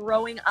crush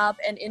growing up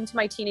and into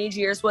my teenage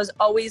years was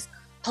always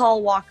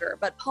Paul Walker.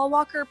 But Paul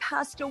Walker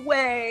passed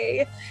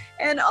away,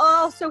 and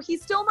so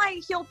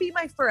he'll be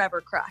my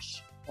forever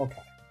crush.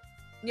 Okay.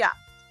 Yeah.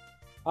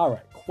 All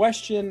right.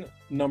 Question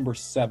number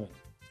 7.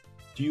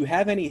 Do you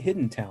have any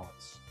hidden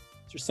talents?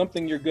 Is there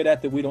something you're good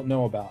at that we don't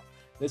know about?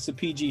 This is a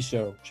PG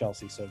show,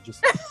 Chelsea, so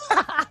just...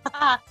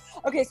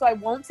 Okay, so I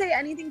won't say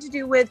anything to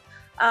do with,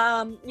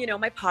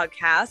 my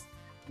podcast.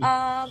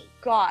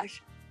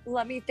 Gosh,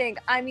 let me think.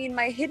 I mean,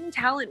 my hidden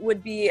talent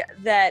would be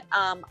that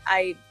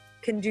I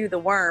can do the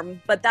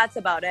worm, but that's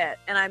about it.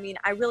 And I mean,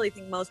 I really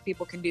think most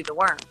people can do the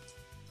worm.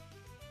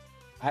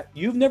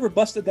 You've never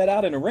busted that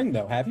out in a ring,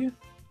 though, have you?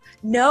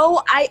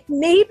 No, I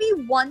maybe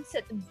once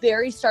at the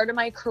very start of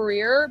my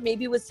career,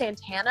 maybe with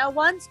Santana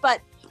once,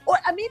 or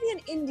maybe in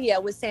India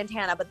with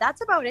Santana, but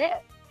that's about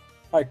it.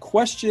 All right,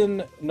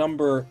 question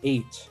number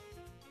 8.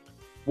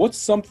 What's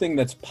something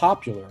that's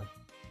popular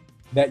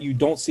that you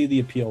don't see the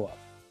appeal of?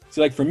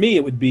 So, like, for me,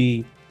 it would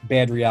be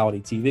bad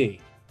reality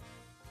TV,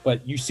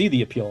 but you see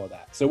the appeal of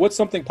that. So what's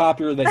something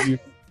popular that you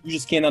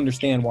just can't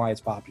understand why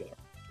it's popular?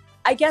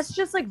 I guess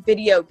just like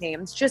video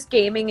games, just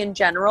gaming in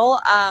general.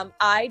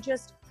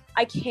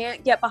 I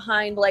can't get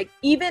behind like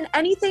even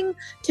anything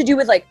to do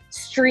with like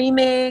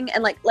streaming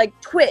and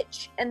like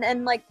Twitch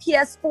and like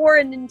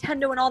PS4 and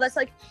Nintendo and all that's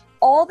like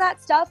all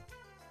that stuff.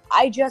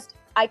 I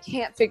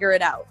can't figure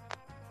it out.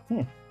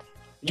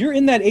 You're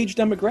in that age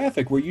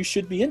demographic where you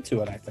should be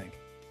into it, I think.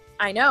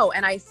 I know.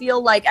 And I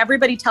feel like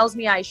everybody tells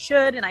me I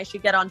should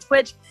get on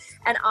Twitch.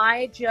 And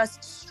I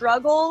just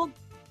struggle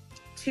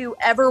to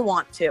ever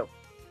want to.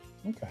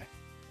 Okay.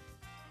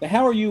 Now,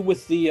 how are you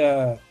with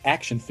the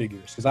action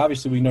figures? Because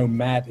obviously we know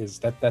Matt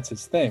that's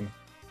his thing.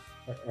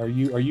 Are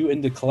you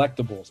into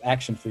collectibles,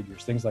 action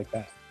figures, things like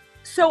that?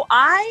 So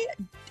I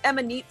am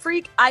a neat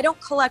freak. I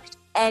don't collect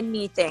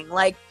anything.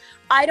 Like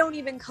I don't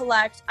even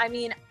collect. I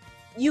mean,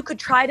 you could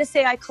try to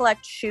say I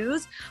collect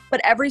shoes,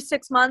 but every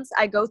 6 months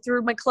I go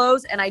through my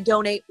clothes and I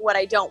donate what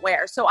I don't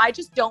wear. So I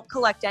just don't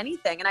collect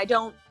anything, and I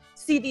don't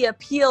see the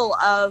appeal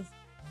of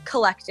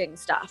collecting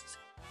stuff.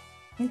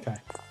 Okay.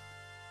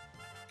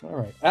 All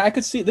right. I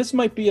could see this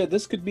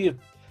could be a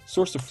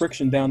source of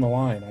friction down the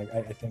line.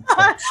 I think.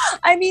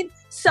 I mean,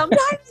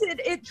 sometimes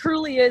it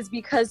truly is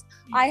because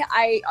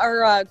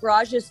our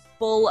garage is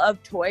full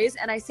of toys,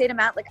 and I say to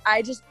Matt, like,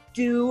 I just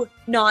do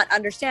not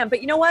understand.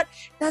 But you know what?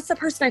 That's the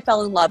person I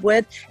fell in love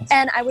with,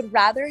 and I would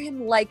rather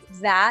him like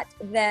that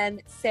than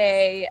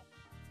say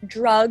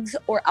drugs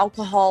or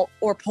alcohol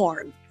or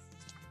porn.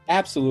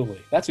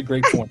 Absolutely. That's a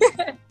great point.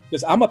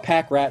 Because I'm a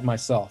pack rat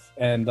myself,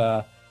 and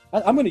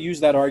I'm going to use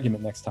that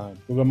argument next time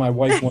when my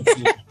wife wants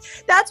to.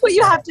 That's what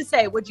you have to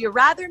say. Would you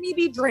rather me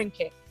be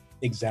drinking?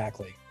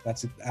 Exactly.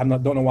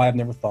 Don't know why I've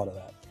never thought of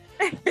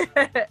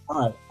that.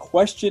 All right.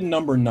 Question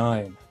number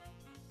 9.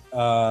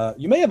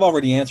 You may have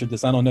already answered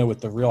this. I don't know with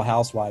the Real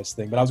Housewives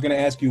thing, but I was going to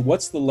ask you,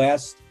 what's the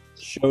last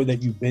show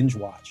that you binge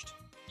watched?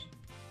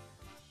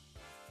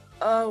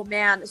 Oh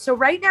man. So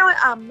right now,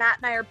 Matt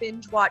and I are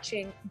binge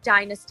watching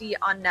Dynasty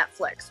on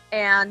Netflix.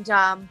 And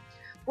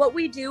what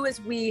we do is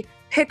we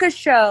pick a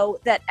show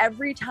that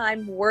every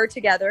time we're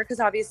together, because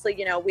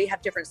obviously, we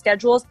have different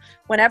schedules.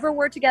 Whenever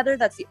we're together,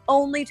 that's the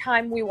only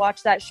time we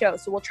watch that show.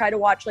 So we'll try to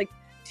watch like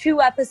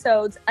 2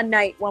 episodes a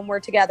night when we're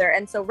together.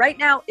 And so right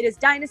now it is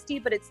Dynasty,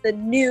 but it's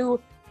the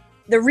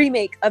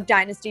remake of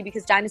Dynasty,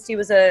 because Dynasty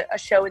was a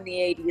show in the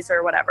 80s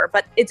or whatever,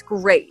 but it's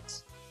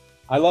great.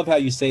 I love how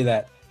you say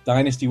that.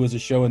 Dynasty was a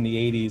show in the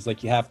 80s.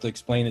 Like, you have to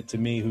explain it to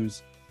me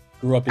who's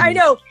grew up in I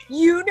know,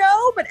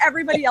 but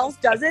everybody else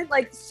doesn't.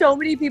 Like, so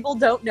many people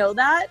don't know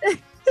that. So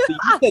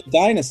you said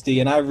Dynasty,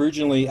 and I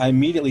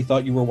immediately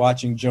thought you were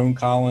watching Joan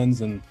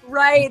Collins and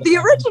right, the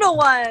original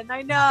one.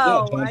 I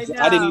know. I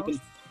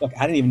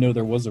didn't even know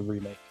there was a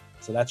remake.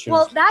 So that shows.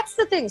 Well, that's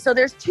the thing. So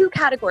there's 2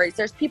 categories.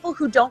 There's people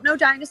who don't know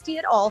Dynasty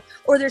at all,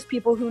 or there's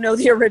people who know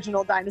the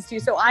original Dynasty.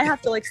 So I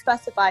have to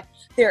specify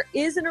there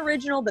is an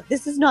original, but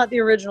this is not the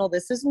original.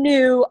 This is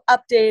new,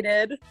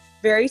 updated,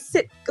 very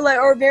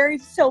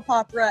soap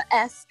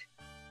opera-esque.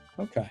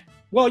 Okay.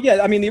 Well,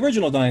 yeah, I mean, the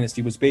original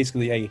Dynasty was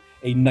basically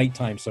a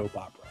nighttime soap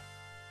opera.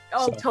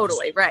 Oh, so,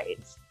 totally, right.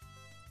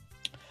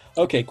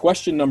 Okay,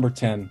 question number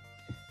 10.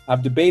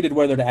 I've debated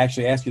whether to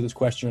actually ask you this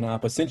question or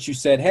not, but since you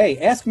said, hey,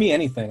 ask me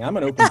anything, I'm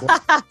an open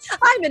book.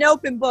 I'm an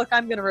open book.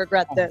 I'm going to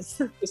regret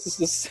this.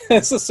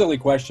 It's a silly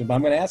question, but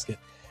I'm going to ask it.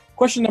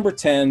 Question number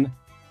 10,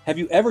 have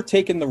you ever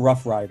taken the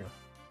Rough Rider?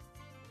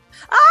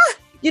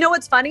 You know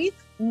what's funny?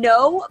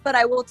 No, but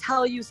I will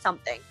tell you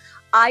something.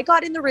 I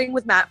got in the ring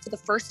with Matt for the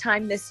first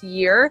time this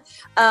year,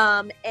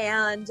 and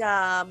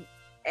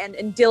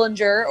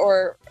Dillinger,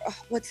 or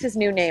what's his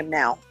new name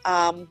now?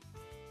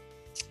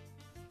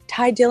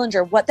 Ty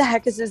Dillinger. What the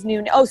heck is his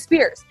new name? Oh,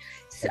 Spears.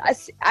 So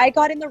I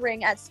got in the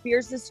ring at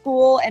Spears'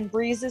 school and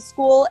Breeze's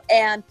school,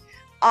 and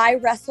I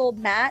wrestled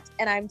Matt,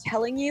 and I'm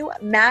telling you,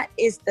 Matt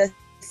is the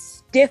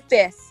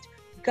stiffest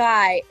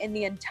guy in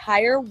the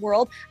entire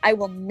world. I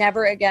will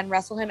never again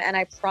wrestle him, and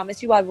I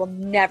promise you I will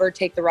never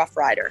take the Rough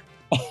Rider.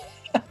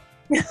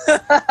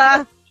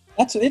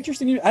 That's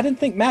interesting. I didn't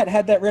think Matt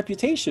had that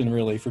reputation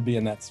really for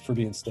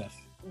being stiff.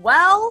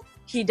 Well,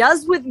 he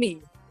does with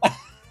me.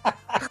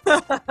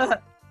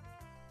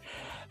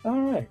 All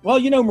right. Well,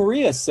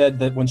 Maria said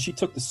that when she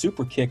took the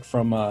super kick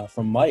from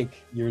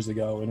Mike years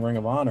ago in Ring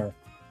of Honor,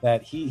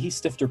 that he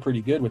stiffed her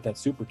pretty good with that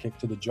super kick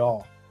to the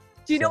jaw.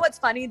 Do you know what's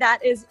funny?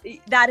 That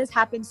has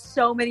happened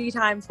so many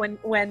times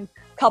when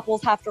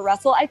couples have to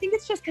wrestle. I think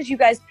it's just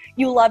because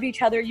you love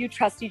each other, you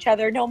trust each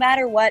other. No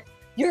matter what,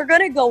 you're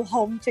gonna go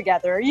home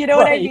together. You know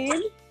what I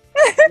mean?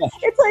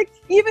 It's like,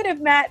 even if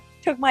Matt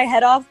took my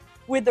head off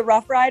with the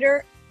Rough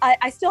Rider,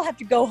 I still have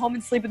to go home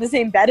and sleep in the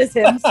same bed as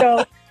him.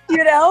 So he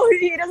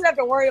doesn't have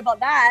to worry about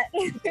that.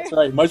 That's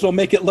right. Might as well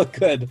make it look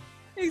good.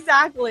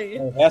 Exactly.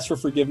 Ask for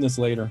forgiveness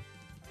later.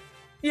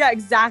 Yeah,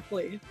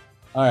 exactly.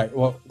 All right.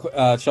 Well,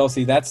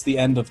 Chelsea, that's the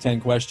end of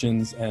 10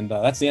 questions, and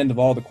that's the end of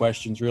all the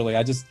questions, really.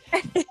 I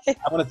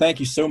want to thank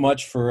you so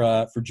much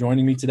for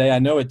joining me today. I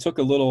know it took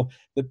a little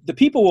 – the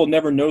people will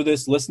never know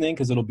this listening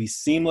because it'll be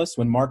seamless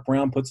when Mark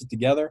Brown puts it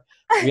together.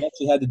 We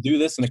actually had to do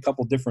this in a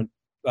couple different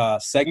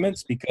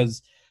segments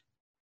because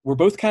we're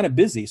both kind of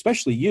busy,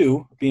 especially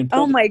you being –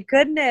 Oh, my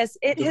goodness.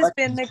 It has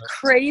been the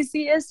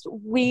craziest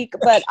week,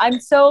 but I'm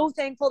so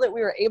thankful that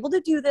we were able to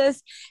do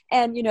this.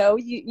 And,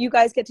 you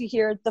guys get to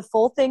hear the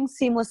full thing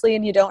seamlessly,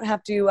 and you don't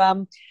have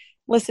to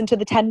listen to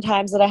the 10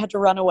 times that I had to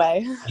run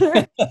away.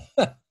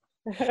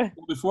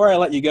 Before I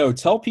let you go,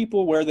 tell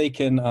people where they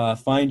can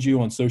find you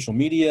on social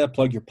media,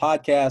 plug your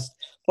podcast,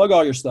 plug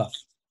all your stuff.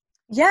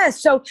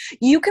 Yes. So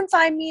you can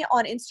find me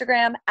on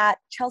Instagram at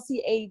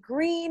Chelsea A.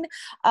 Green,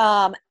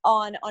 on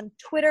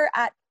Twitter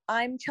at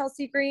I'm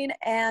Chelsea Green,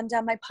 and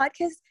my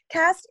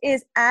podcast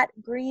is at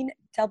Green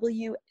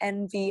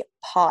WNV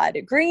Pod.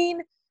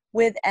 Green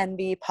with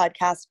NV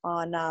podcast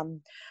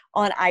on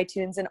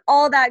iTunes and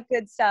all that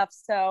good stuff.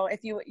 So if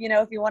you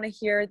want to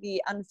hear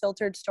the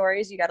unfiltered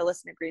stories, you got to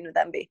listen to Green with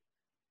NV.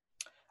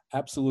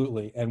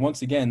 Absolutely. And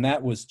once again,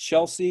 that was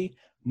Chelsea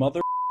Mother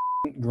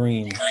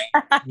Green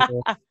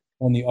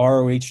on the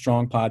ROH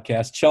Strong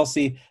podcast.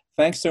 Chelsea,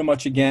 thanks so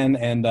much again.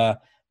 And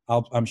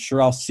I'm sure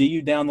I'll see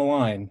you down the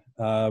line.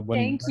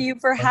 Thank you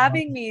for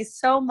having me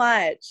so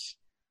much.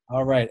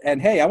 All right.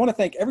 And hey, I want to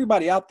thank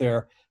everybody out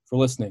there for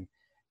listening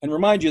and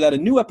remind you that a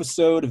new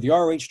episode of the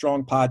ROH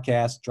Strong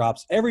podcast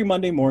drops every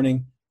Monday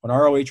morning on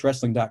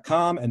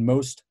ROHWrestling.com and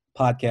most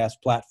podcast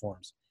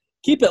platforms.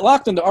 Keep it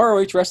locked into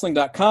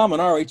ROHWrestling.com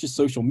and ROH's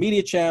social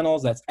media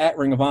channels. That's at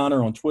Ring of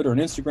Honor on Twitter and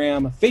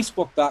Instagram,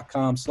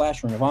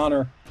 Facebook.com/Ring of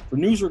Honor for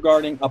news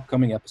regarding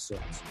upcoming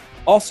episodes.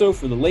 Also,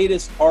 for the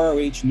latest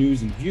ROH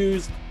news and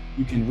views,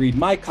 you can read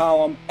my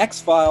column,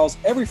 X-Files,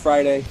 every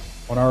Friday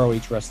on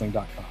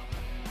ROHWrestling.com.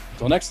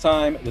 Until next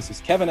time, this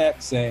is Kevin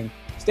X saying,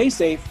 stay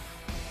safe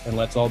and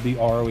let's all be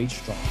ROH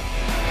strong.